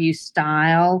interview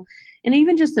style and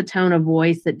even just the tone of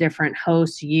voice that different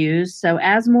hosts use. So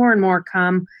as more and more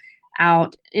come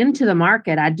out into the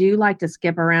market, I do like to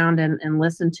skip around and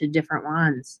listen to different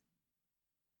ones.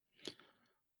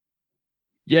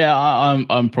 Yeah,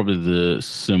 I'm probably the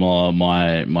similar.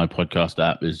 My podcast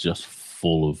app is just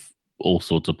full of all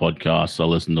sorts of podcasts. I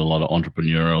listen to a lot of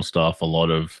entrepreneurial stuff, a lot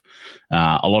of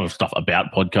stuff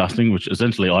about podcasting, which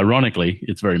essentially, ironically,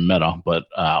 it's very meta. But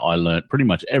I learned pretty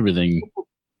much everything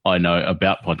I know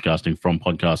about podcasting from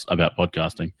podcasts about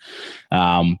podcasting.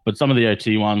 But some of the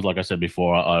OT ones, like I said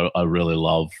before, I really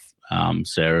love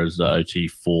Sarah's OT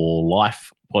for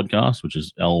Life podcast, which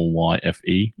is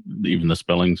LYFE. Even the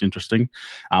spelling's interesting.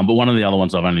 But one of the other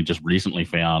ones I've only just recently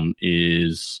found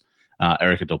is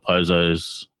Erica Del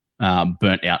Pozo's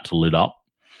Burnt Out to Lit Up.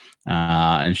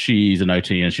 And she's an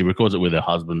OT, and she records it with her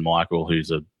husband, Michael,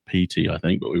 who's a PT, I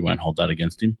think, but we won't hold that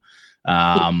against him.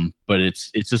 But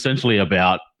it's essentially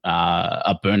about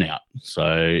a burnout.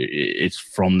 So it's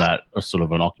from that sort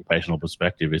of an occupational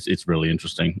perspective. It's really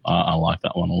interesting. I like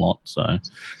that one a lot. So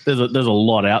there's a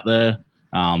lot out there.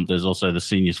 There's also the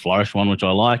Seniors Flourish one, which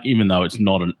I like, even though it's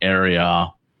not an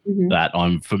area that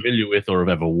I'm familiar with or have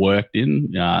ever worked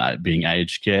in, being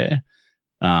aged care.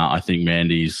 I think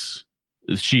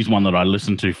she's one that I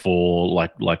listen to for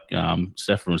like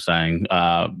Stephen was saying,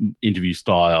 interview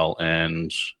style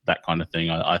and that kind of thing.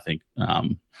 I think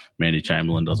Mandy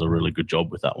Chamberlain does a really good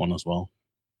job with that one as well.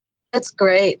 That's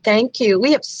great. Thank you.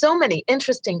 We have so many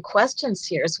interesting questions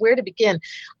here. So where to begin?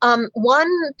 One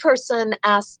person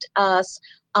asked us,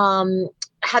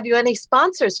 have you any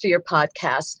sponsors for your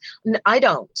podcast? I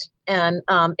don't. And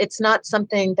it's not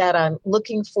something that I'm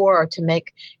looking for or to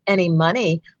make any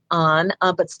money on.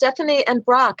 But Stephanie and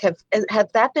Brock, have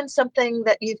that been something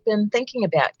that you've been thinking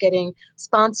about, getting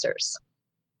sponsors?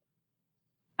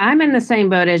 I'm in the same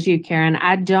boat as you, Karen.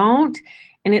 I don't,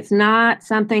 and it's not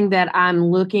something that I'm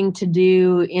looking to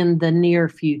do in the near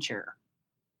future.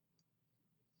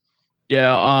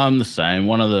 Yeah, I'm the same.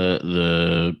 One of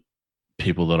the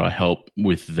people that I help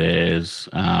with theirs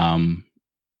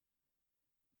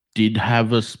did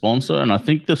have a sponsor, and I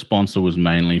think the sponsor was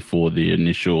mainly for the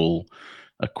initial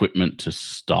equipment to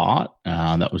start.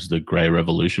 That was the Grey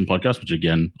Revolution podcast, which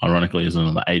again, ironically, is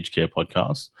another aged care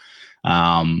podcast.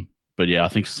 But yeah, I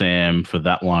think Sam, for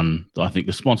that one, I think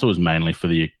the sponsor was mainly for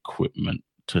the equipment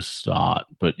to start.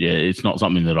 But yeah, it's not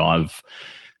something that I've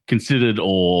considered,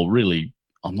 or really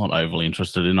I'm not overly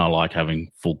interested in. I like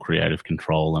having full creative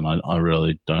control, and I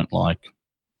really don't like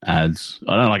ads.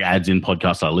 I don't like ads in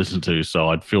podcasts I listen to, so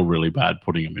I'd feel really bad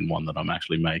putting them in one that I'm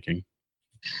actually making.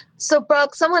 So,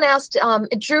 Brock, someone asked,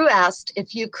 Drew asked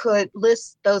if you could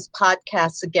list those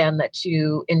podcasts again that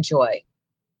you enjoy.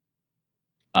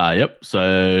 Yep.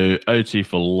 So OT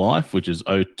for Life, which is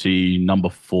OT number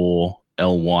 4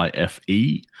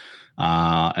 LYFE.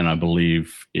 And I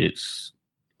believe it's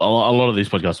a lot of these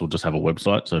podcasts will just have a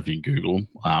website. So if you Google them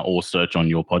or search on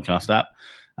your podcast app.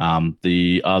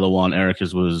 The other one,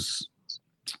 Erica's, was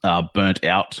Burnt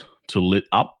Out to Lit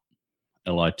Up,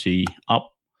 LIT up.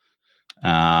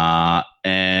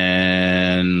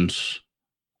 And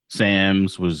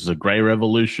Sam's was The Grey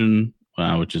Revolution,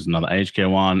 which is another aged care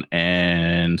one.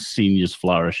 And Seniors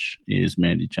Flourish is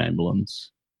Mandy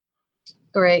Chamberlain's.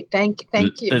 Great. Thank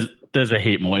you. There's a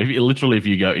heap more. If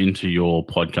you go into your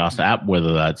podcast app,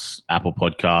 whether that's Apple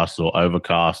Podcasts or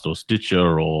Overcast or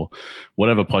Stitcher or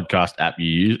whatever podcast app you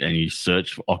use, and you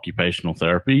search for occupational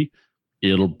therapy,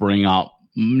 it'll bring up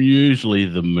usually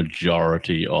the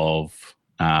majority of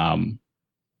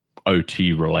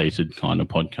OT related kind of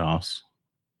podcasts.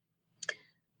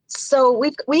 So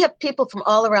we have people from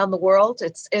all around the world.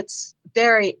 It's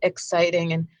very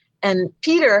exciting, and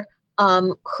Peter,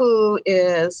 who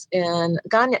is in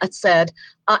Ghana, said,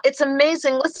 it's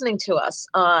amazing listening to us.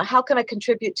 How can I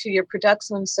contribute to your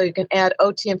production so you can add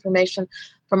OT information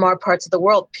from our parts of the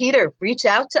world? Peter, reach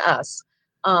out to us.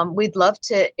 We'd love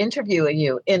to interview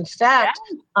you. In fact,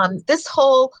 this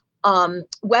whole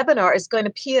webinar is going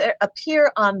to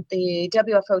appear on the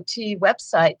WFOT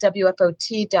website,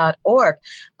 wfot.org.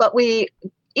 But we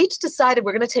each decided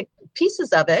we're going to take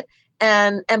pieces of it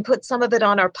and put some of it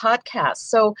on our podcast.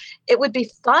 So it would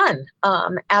be fun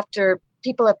after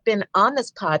people have been on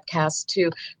this podcast to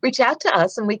reach out to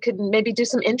us, and we could maybe do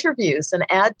some interviews and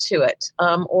add to it,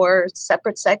 or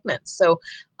separate segments. So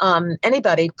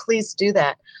anybody, please do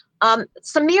that.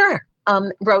 Samir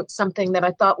wrote something that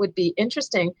I thought would be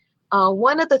interesting.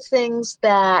 One of the things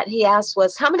that he asked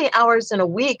was, how many hours in a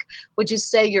week would you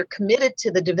say you're committed to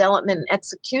the development and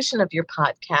execution of your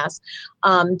podcast?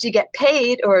 Do you get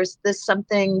paid, or is this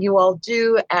something you all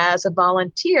do as a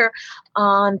volunteer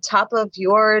on top of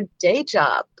your day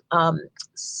job?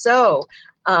 So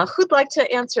who'd like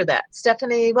to answer that?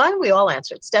 Stephanie, why don't we all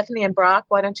answer it? Stephanie and Brock,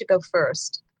 why don't you go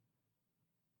first?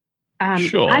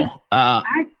 Sure. Go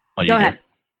ahead.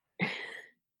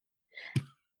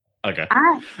 Okay.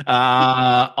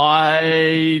 I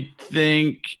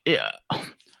think,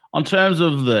 on terms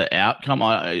of the outcome,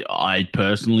 I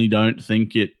personally don't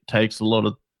think it takes a lot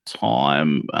of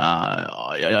time.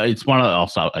 It's one of the, I'll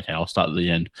start at the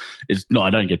end. I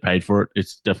don't get paid for it.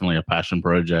 It's definitely a passion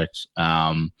project.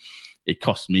 It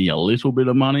costs me a little bit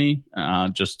of money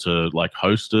just to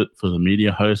host it for the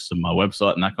media hosts and my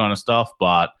website and that kind of stuff,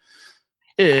 but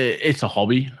it's a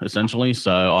hobby essentially,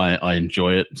 so I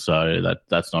enjoy it. So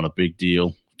that's not a big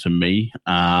deal to me.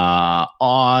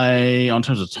 On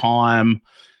terms of time,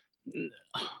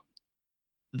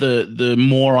 the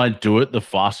more I do it, the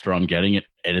faster I'm getting at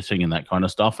editing and that kind of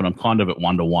stuff. And I'm kind of at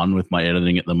 1-to-1 with my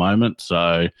editing at the moment.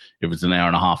 So if it's an hour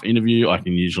and a half interview, I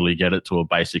can usually get it to a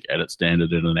basic edit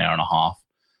standard in an hour and a half.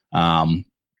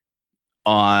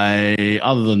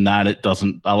 Other than that, it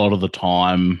doesn't. A lot of the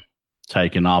time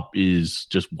taken up is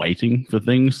just waiting for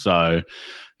things. So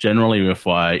generally, if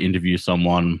I interview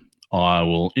someone, I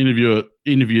will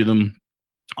interview them.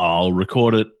 I'll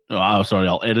record it.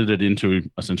 I'll edit it into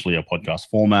essentially a podcast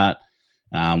format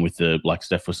with the, like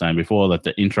Steph was saying before, that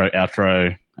the intro,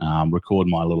 outro, record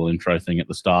my little intro thing at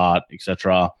the start,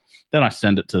 etc. Then I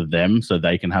send it to them so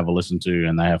they can have a listen to,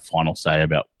 and they have final say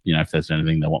about, if there's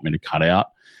anything they want me to cut out.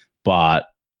 But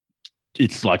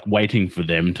it's like waiting for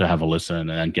them to have a listen and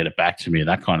then get it back to me.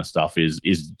 That kind of stuff is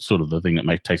sort of the thing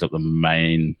that takes up the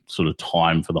main sort of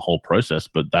time for the whole process,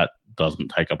 but that doesn't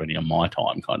take up any of my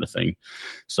time, kind of thing.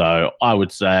 So I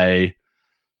would say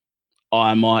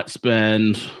I might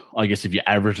spend, I guess if you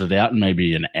average it out,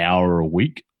 maybe an hour a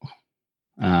week.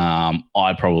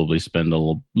 I probably spend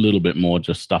a little bit more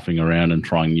just stuffing around and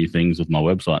trying new things with my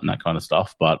website and that kind of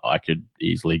stuff, but I could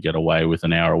easily get away with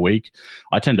an hour a week.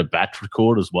 I tend to batch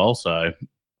record as well, so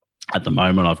At the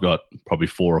moment, I've got probably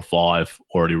 4 or 5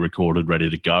 already recorded, ready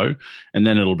to go. And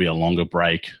then it'll be a longer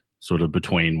break sort of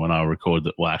between when I record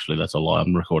that. Well, actually, that's a lie.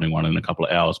 I'm recording one in a couple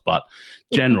of hours, but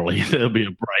generally there'll be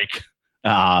a break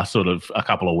sort of a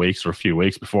couple of weeks or a few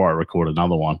weeks before I record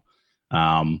another one.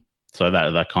 So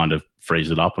that kind of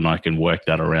frees it up, and I can work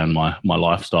that around my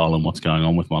lifestyle and what's going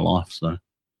on with my life. So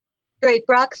Great,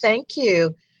 Brock. Thank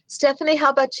you. Stephanie, how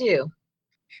about you?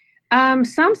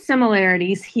 Some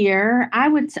similarities here.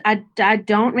 I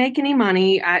don't make any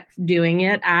money doing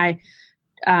it. I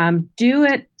do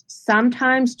it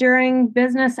sometimes during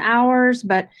business hours,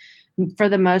 but for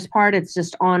the most part, it's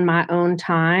just on my own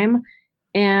time.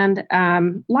 And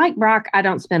like Brock, I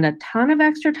don't spend a ton of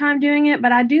extra time doing it,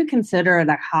 but I do consider it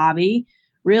a hobby.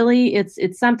 Really,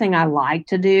 it's something I like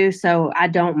to do, so I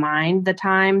don't mind the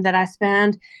time that I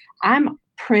spend. I'm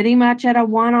pretty much at a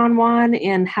one-on-one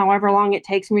in however long it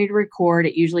takes me to record.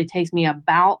 It usually takes me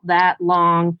about that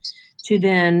long to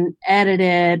then edit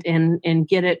it and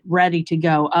get it ready to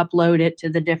go, upload it to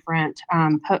the different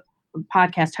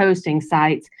podcast hosting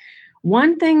sites.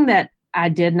 One thing that I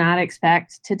did not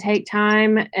expect to take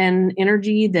time and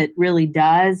energy that really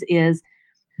does is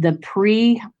the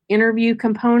pre-interview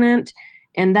component.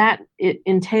 And that it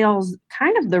entails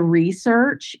kind of the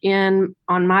research on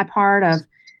my part of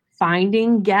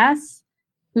finding guests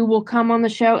who will come on the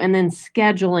show and then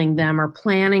scheduling them or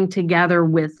planning together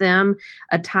with them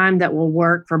a time that will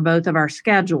work for both of our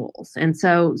schedules. And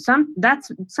so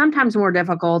that's sometimes more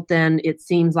difficult than it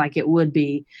seems like it would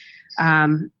be.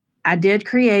 I did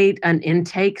create an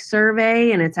intake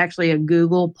survey, and it's actually a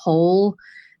Google poll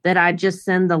that I just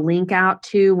send the link out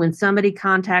to when somebody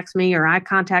contacts me or I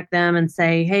contact them and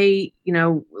say, hey,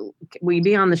 will you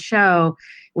be on the show?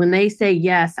 When they say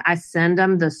yes, I send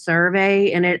them the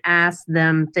survey, and it asks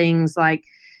them things like,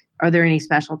 are there any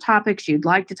special topics you'd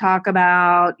like to talk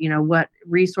about? What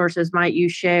resources might you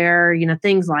share?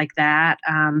 Things like that.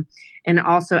 And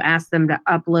also ask them to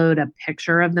upload a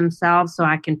picture of themselves so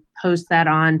I can post that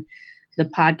on the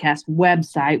podcast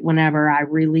website whenever I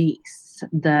release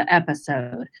the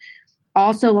episode.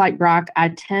 Also, like Brock, I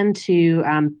tend to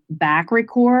back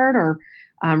record or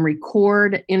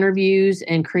record interviews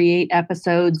and create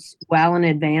episodes well in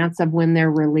advance of when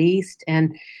they're released.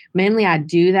 And mainly I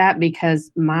do that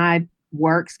because my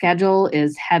work schedule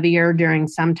is heavier during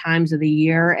some times of the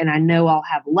year, and I know I'll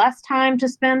have less time to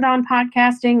spend on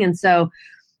podcasting. And so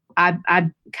I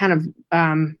kind of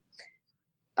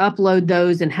upload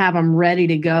those and have them ready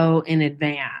to go in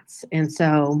advance. And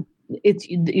so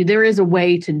there is a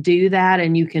way to do that,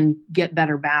 and you can get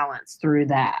better balance through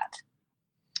that.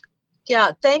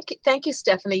 Yeah, thank you,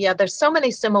 Stephanie. Yeah, there's so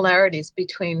many similarities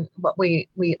between what we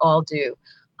all do.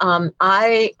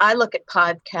 I look at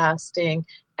podcasting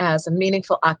as a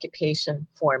meaningful occupation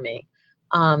for me.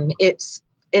 It's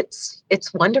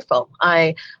wonderful.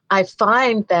 I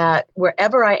find that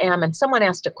wherever I am, and someone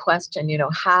asked a question,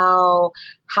 how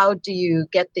do you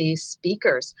get these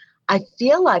speakers? I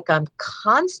feel like I'm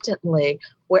constantly,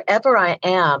 wherever I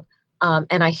am,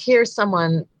 and I hear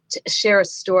someone share a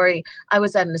story. I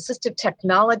was at an assistive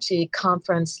technology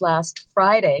conference last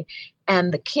Friday,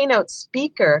 and the keynote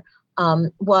speaker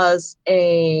was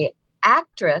a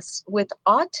actress with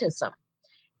autism.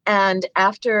 And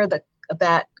after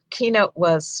that keynote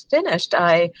was finished,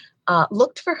 I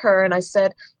looked for her and I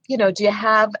said, do you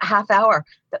have a half hour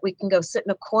that we can go sit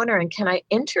in a corner and can I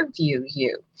interview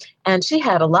you? And she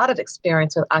had a lot of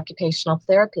experience with occupational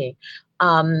therapy.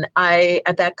 I,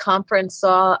 at that conference,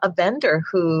 saw a vendor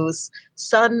whose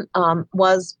son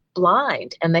was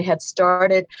blind, and they had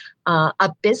started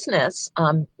a business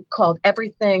called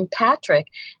Everything Patrick,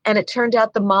 and it turned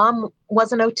out the mom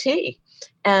was an OT,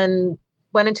 and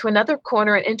went into another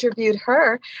corner and interviewed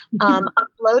her,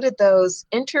 uploaded those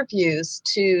interviews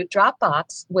to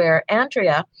Dropbox, where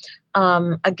Andrea,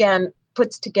 again,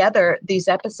 puts together these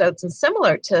episodes. And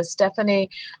similar to Stephanie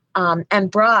and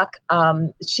Brock,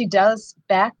 she does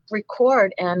back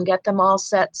record and get them all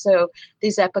set so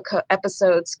these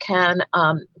episodes can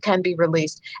be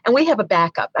released. And we have a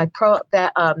backup,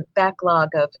 backlog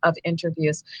of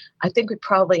interviews. I think we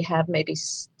probably have maybe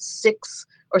 6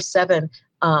 or 7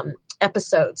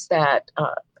 episodes that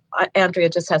Andrea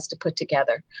just has to put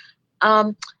together.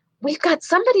 We've got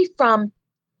somebody from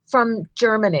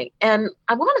Germany, and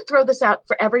I want to throw this out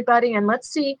for everybody, and let's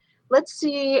see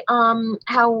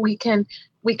how we can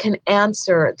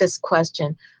answer this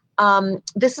question.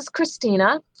 This is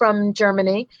Christina from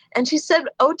Germany, and she said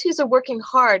OTs are working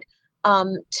hard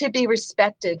to be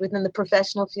respected within the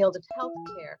professional field of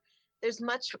healthcare. There's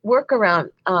much work around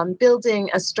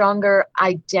building a stronger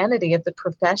identity of the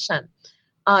profession.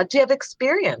 Do you have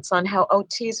experience on how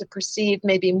OTs are perceived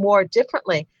maybe more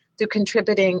differently through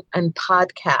contributing in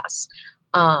podcasts?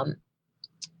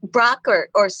 Brock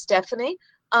or Stephanie,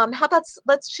 how about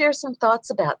let's share some thoughts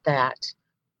about that?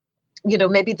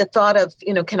 Maybe the thought of,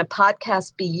 can a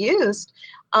podcast be used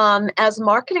as a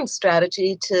marketing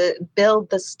strategy to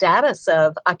build the status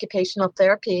of occupational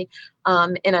therapy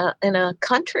in a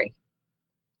country?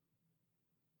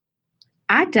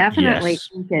 I definitely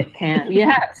think it can.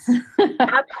 Yes,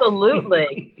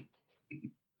 absolutely.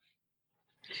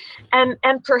 And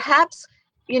perhaps,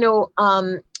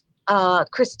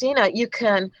 Christina, you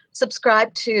can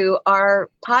subscribe to our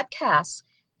podcasts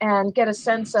and get a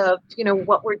sense of,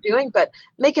 what we're doing, but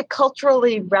make it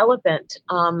culturally relevant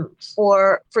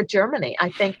for Germany. I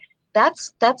think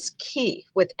that's key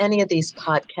with any of these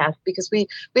podcasts, because we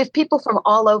have people from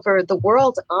all over the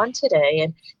world on today,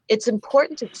 and it's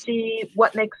important to see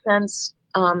what makes sense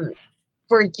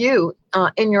for you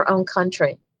in your own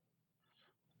country.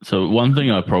 So one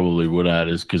thing I probably would add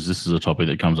is, because this is a topic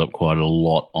that comes up quite a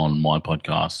lot on my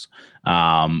podcast,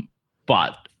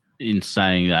 but in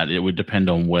saying that, it would depend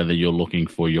on whether you're looking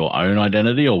for your own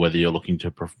identity or whether you're looking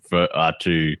to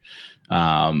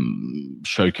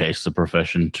showcase the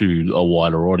profession to a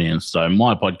wider audience. So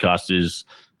my podcast is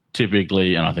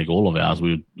typically, and I think all of ours,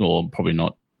 or probably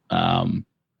not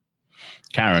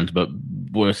Karen's, but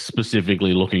we're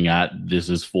specifically looking at this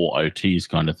is for OTs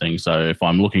kind of thing. So if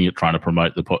I'm looking at trying to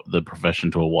promote the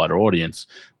profession to a wider audience,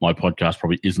 my podcast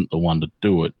probably isn't the one to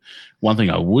do it. One thing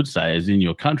I would say is, in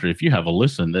your country, if you have a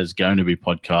listen, there's going to be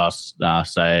podcasts,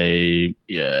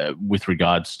 with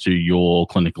regards to your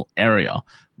clinical area.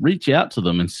 Reach out to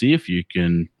them and see if you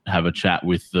can have a chat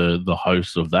with the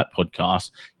host of that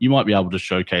podcast. You might be able to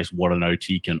showcase what an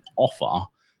OT can offer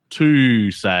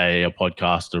to, say, a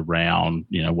podcast around,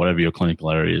 whatever your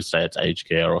clinical area is, say it's aged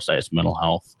care or say it's mental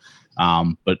health,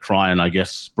 but try and, I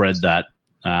guess, spread that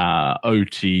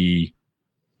OT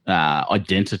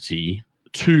identity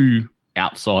to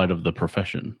outside of the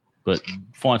profession. But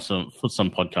put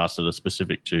some podcasts that are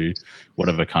specific to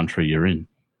whatever country you're in.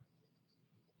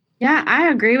 Yeah, I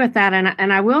agree with that.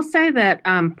 And I will say that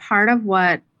part of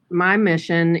what my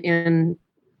mission in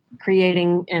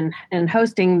creating and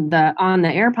hosting the On the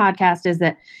Air podcast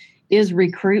is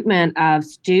recruitment of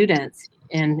students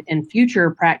and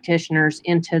future practitioners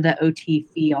into the OT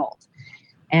field.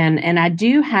 And I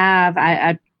do have,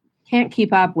 I can't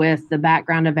keep up with the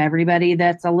background of everybody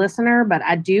that's a listener, but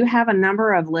I do have a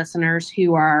number of listeners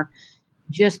who are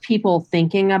just people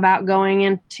thinking about going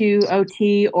into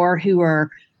OT, or who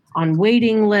are on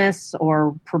waiting lists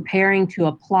or preparing to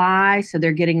apply. So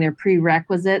they're getting their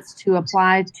prerequisites to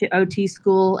apply to OT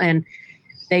school. And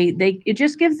it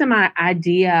just gives them an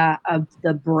idea of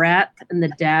the breadth and the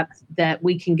depth that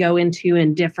we can go into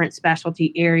in different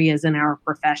specialty areas in our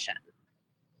profession.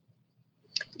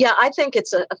 Yeah, I think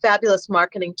it's a fabulous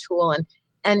marketing tool.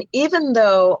 And even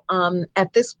though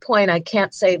at this point I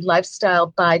can't say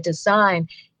Lifestyle by Design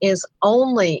is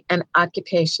only an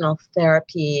occupational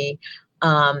therapy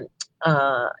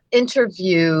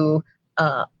interview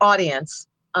audience,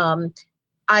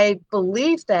 I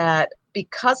believe that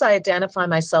because I identify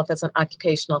myself as an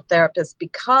occupational therapist,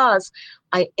 because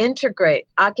I integrate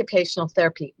occupational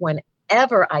therapy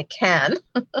whenever I can,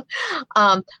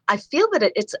 I feel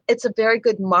that it's a very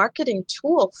good marketing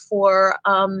tool for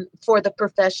the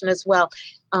profession as well.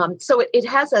 So it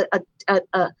has a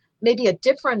maybe a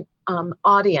different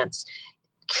audience.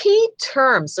 Key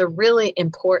terms are really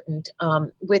important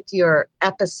with your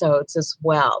episodes as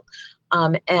well,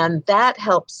 and that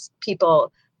helps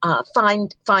people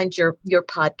find your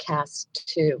podcast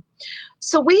too.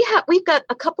 So we've got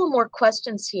a couple more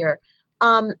questions here.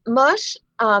 Mush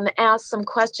asked some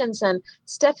questions, and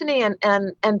Stephanie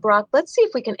and Brock, let's see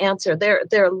if we can answer.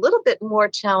 They're a little bit more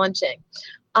challenging.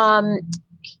 The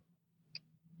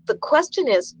question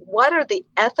is, what are the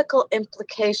ethical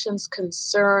implications,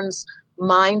 concerns,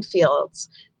 minefields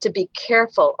to be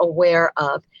careful, aware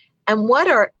of, and what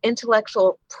are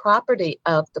intellectual property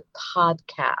of the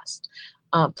podcast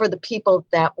for the people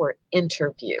that were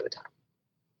interviewed?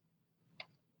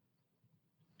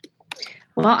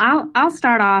 Well, I'll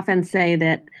start off and say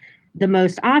that the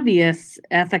most obvious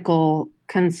ethical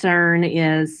concern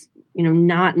is,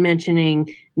 not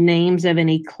mentioning names of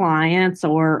any clients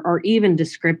or even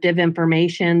descriptive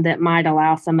information that might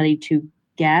allow somebody to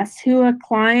guess who a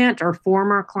client or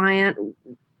former client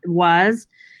was.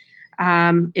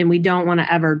 And we don't want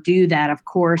to ever do that, of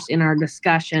course, in our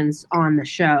discussions on the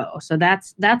show. So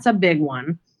that's a big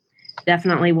one.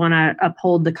 Definitely want to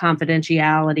uphold the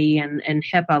confidentiality and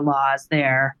HIPAA laws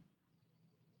there.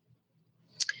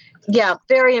 Yeah,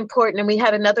 very important. And we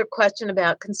had another question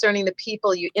about concerning the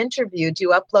people you interviewed. Do you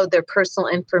upload their personal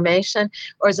information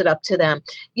or is it up to them?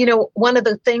 You know, one of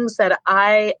the things that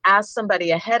I ask somebody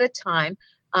ahead of time,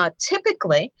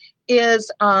 typically,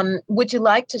 is would you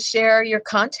like to share your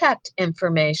contact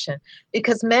information?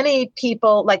 Because many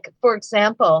people, like, for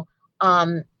example,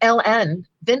 LN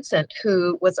Vincent,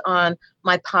 who was on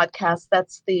my podcast,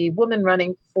 that's the woman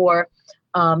running for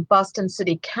Boston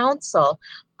City Council.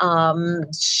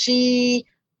 She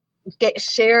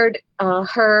shared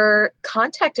her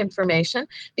contact information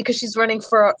because she's running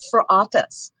for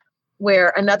office,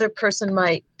 where another person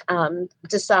might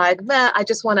decide, I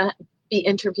just want to be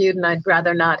interviewed and I'd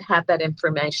rather not have that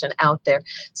information out there.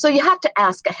 So you have to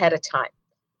ask ahead of time.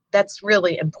 That's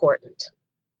really important.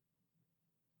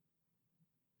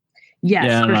 Yes,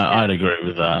 Yeah, for no, sure. I'd agree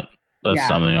with that. That's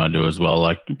something I do as well.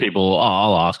 Like people,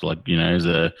 I'll ask, like, you know,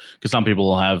 because some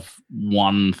people have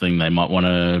one thing they might want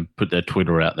to put their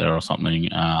Twitter out there or something.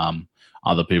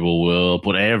 Other people will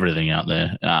put everything out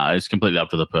there. It's completely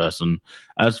up to the person.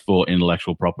 As for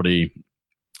intellectual property,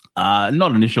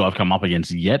 not an issue I've come up against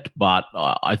yet, but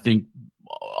I think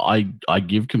I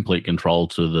give complete control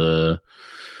to the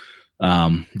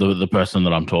person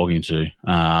that I'm talking to,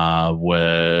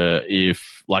 where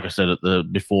if, like I said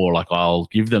before, like I'll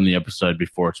give them the episode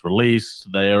before it's released.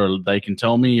 They can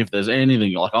tell me if there's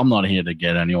anything. Like, I'm not here to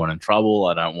get anyone in trouble.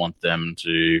 I don't want them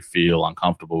to feel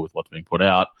uncomfortable with what's being put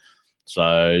out.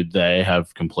 So they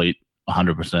have complete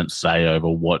 100% say over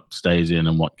what stays in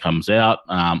and what comes out.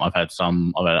 I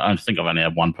think I've only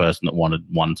had one person that wanted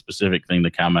one specific thing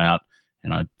to come out.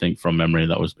 And I think from memory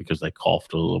that was because they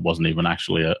coughed, or it wasn't even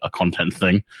actually a content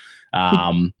thing.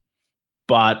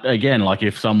 But again, like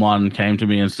if someone came to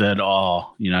me and said,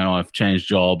 "Oh, you know, I've changed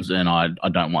jobs and I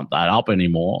don't want that up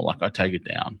anymore," like I take it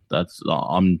down.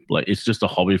 It's just a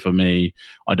hobby for me.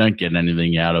 I don't get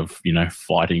anything out of, you know,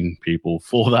 fighting people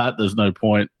for that. There's no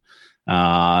point.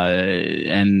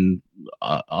 And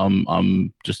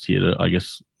I'm just here to, I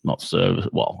guess, not service.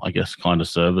 Well, I guess kind of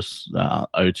service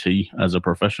OT as a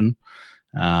profession.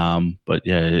 But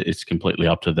yeah, it's completely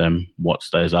up to them what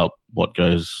stays up, what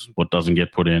goes, what doesn't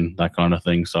get put in, that kind of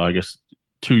thing. So I guess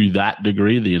to that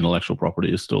degree, the intellectual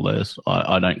property is still theirs.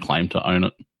 I don't claim to own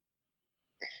it.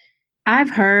 I've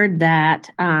heard that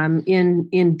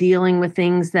in dealing with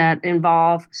things that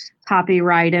involve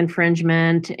copyright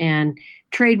infringement and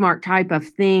trademark type of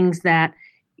things, that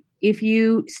if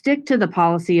you stick to the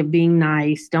policy of being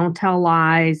nice, don't tell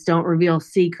lies, don't reveal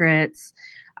secrets,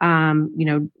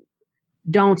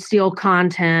 don't steal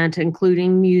content,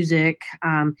 including music,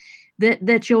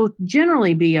 that you'll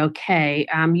generally be okay.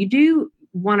 You do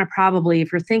want to probably,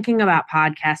 if you're thinking about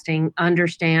podcasting,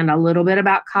 understand a little bit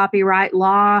about copyright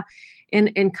law.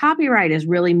 And copyright is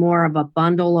really more of a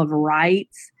bundle of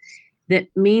rights. That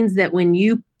means that when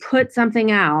you put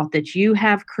something out that you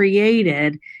have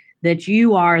created, that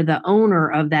you are the owner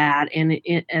of that. And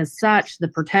as such, the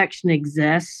protection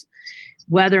exists,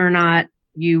 whether or not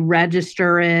you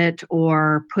register it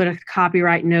or put a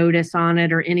copyright notice on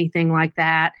it or anything like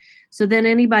that. So then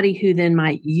anybody who then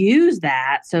might use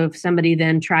that, so if somebody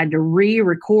then tried to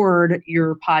re-record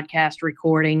your podcast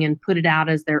recording and put it out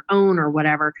as their own or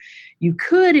whatever, you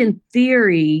could in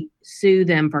theory sue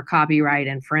them for copyright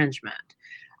infringement.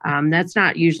 That's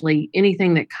not usually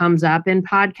anything that comes up in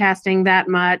podcasting that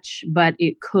much, but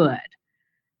it could.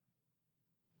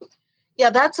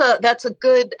 Yeah, that's a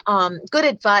good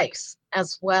advice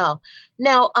as well.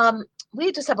 Now,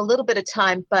 we just have a little bit of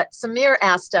time, but Samir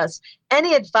asked us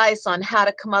any advice on how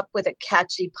to come up with a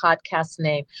catchy podcast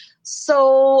name.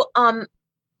 So,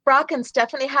 Brock and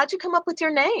Stephanie, how'd you come up with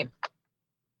your name?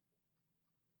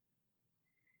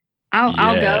 I'll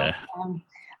go.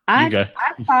 I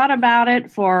thought about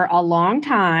it for a long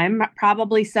time,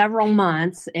 probably several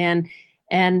months, and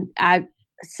I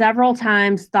several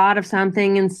times thought of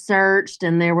something and searched,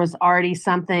 and there was already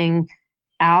something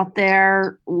out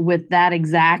there with that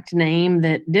exact name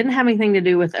that didn't have anything to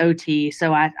do with OT.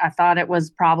 So I thought it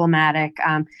was problematic.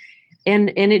 And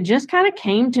it just kind of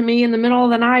came to me in the middle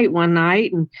of the night one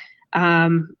night.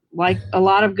 And like a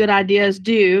lot of good ideas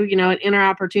do, you know, at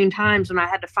inopportune times when I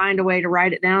had to find a way to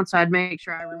write it down so I'd make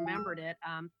sure I remembered it.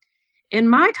 In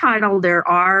my title, there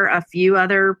are a few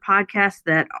other podcasts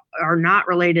that are not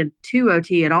related to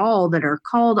OT at all that are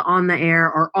called On the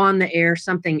Air or On the Air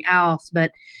something else.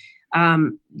 But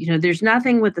there's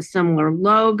nothing with a similar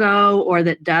logo or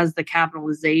that does the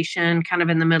capitalization kind of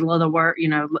in the middle of the word,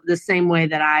 the same way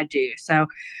that I do. So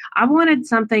I wanted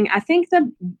something. I think that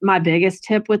my biggest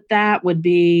tip with that would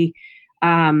be,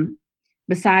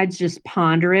 besides just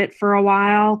ponder it for a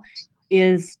while,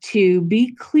 is to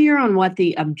be clear on what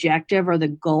the objective or the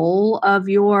goal of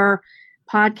your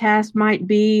podcast might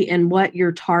be and what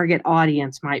your target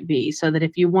audience might be. So that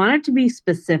if you want it to be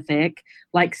specific,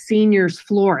 like Seniors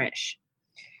Flourish,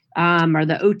 or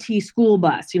the OT school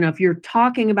bus, if you're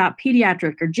talking about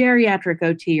pediatric or geriatric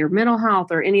OT or mental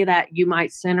health or any of that, you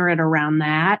might center it around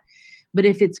that. But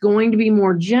if it's going to be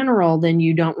more general, then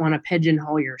you don't want to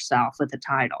pigeonhole yourself with a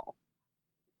title.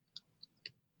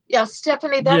 Yeah,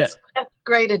 Stephanie, that's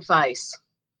great advice.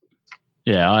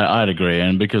 Yeah, I'd agree.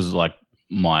 And because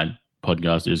my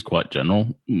podcast is quite general,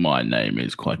 my name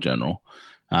is quite general.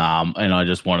 And I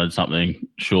just wanted something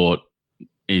short,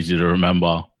 easy to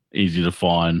remember, easy to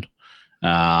find.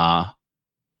 And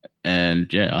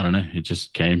yeah, I don't know. It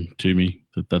just came to me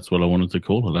that's what I wanted to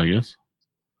call it, I guess.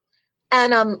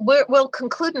 And we'll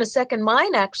conclude in a second.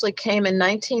 Mine actually came in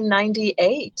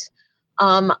 1998.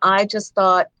 I just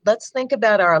thought, let's think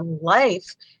about our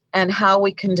life and how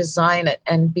we can design it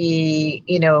and be,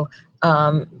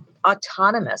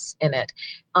 autonomous in it.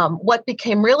 What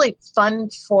became really fun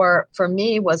for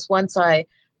me was once I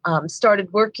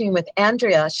started working with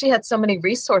Andrea, she had so many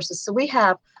resources. So we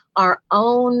have our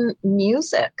own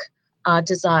music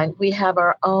design. We have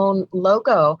our own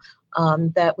logo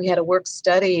that we had a work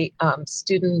study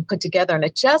student put together, and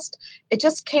it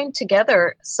just came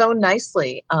together so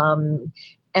nicely.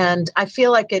 And I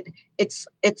feel like it's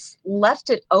left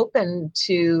it open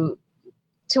to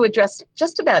address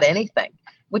just about anything,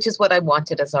 which is what I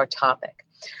wanted as our topic.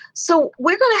 So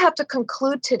we're going to have to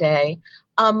conclude today.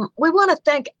 We want to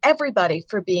thank everybody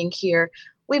for being here.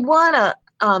 We want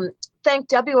to thank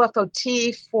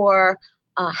WFOT for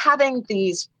having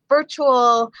these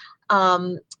virtual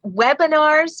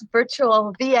webinars,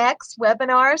 virtual VX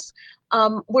webinars.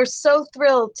 We're so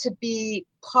thrilled to be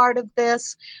part of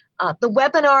this. The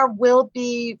webinar will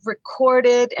be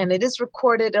recorded, and it is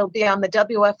recorded. It'll be on the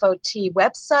WFOT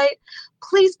website.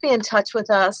 Please be in touch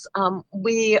with us.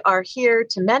 We are here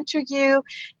to mentor you,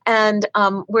 and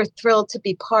we're thrilled to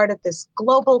be part of this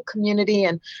global community,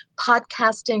 and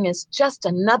podcasting is just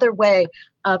another way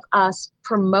of us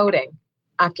promoting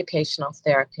occupational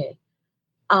therapy.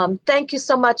 Thank you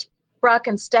so much, Brock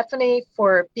and Stephanie,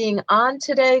 for being on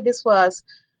today. This was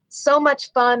so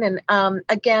much fun. And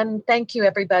again, thank you,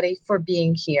 everybody, for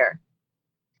being here.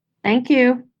 Thank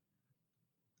you.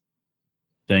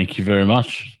 Thank you very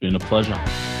much. It's been a pleasure.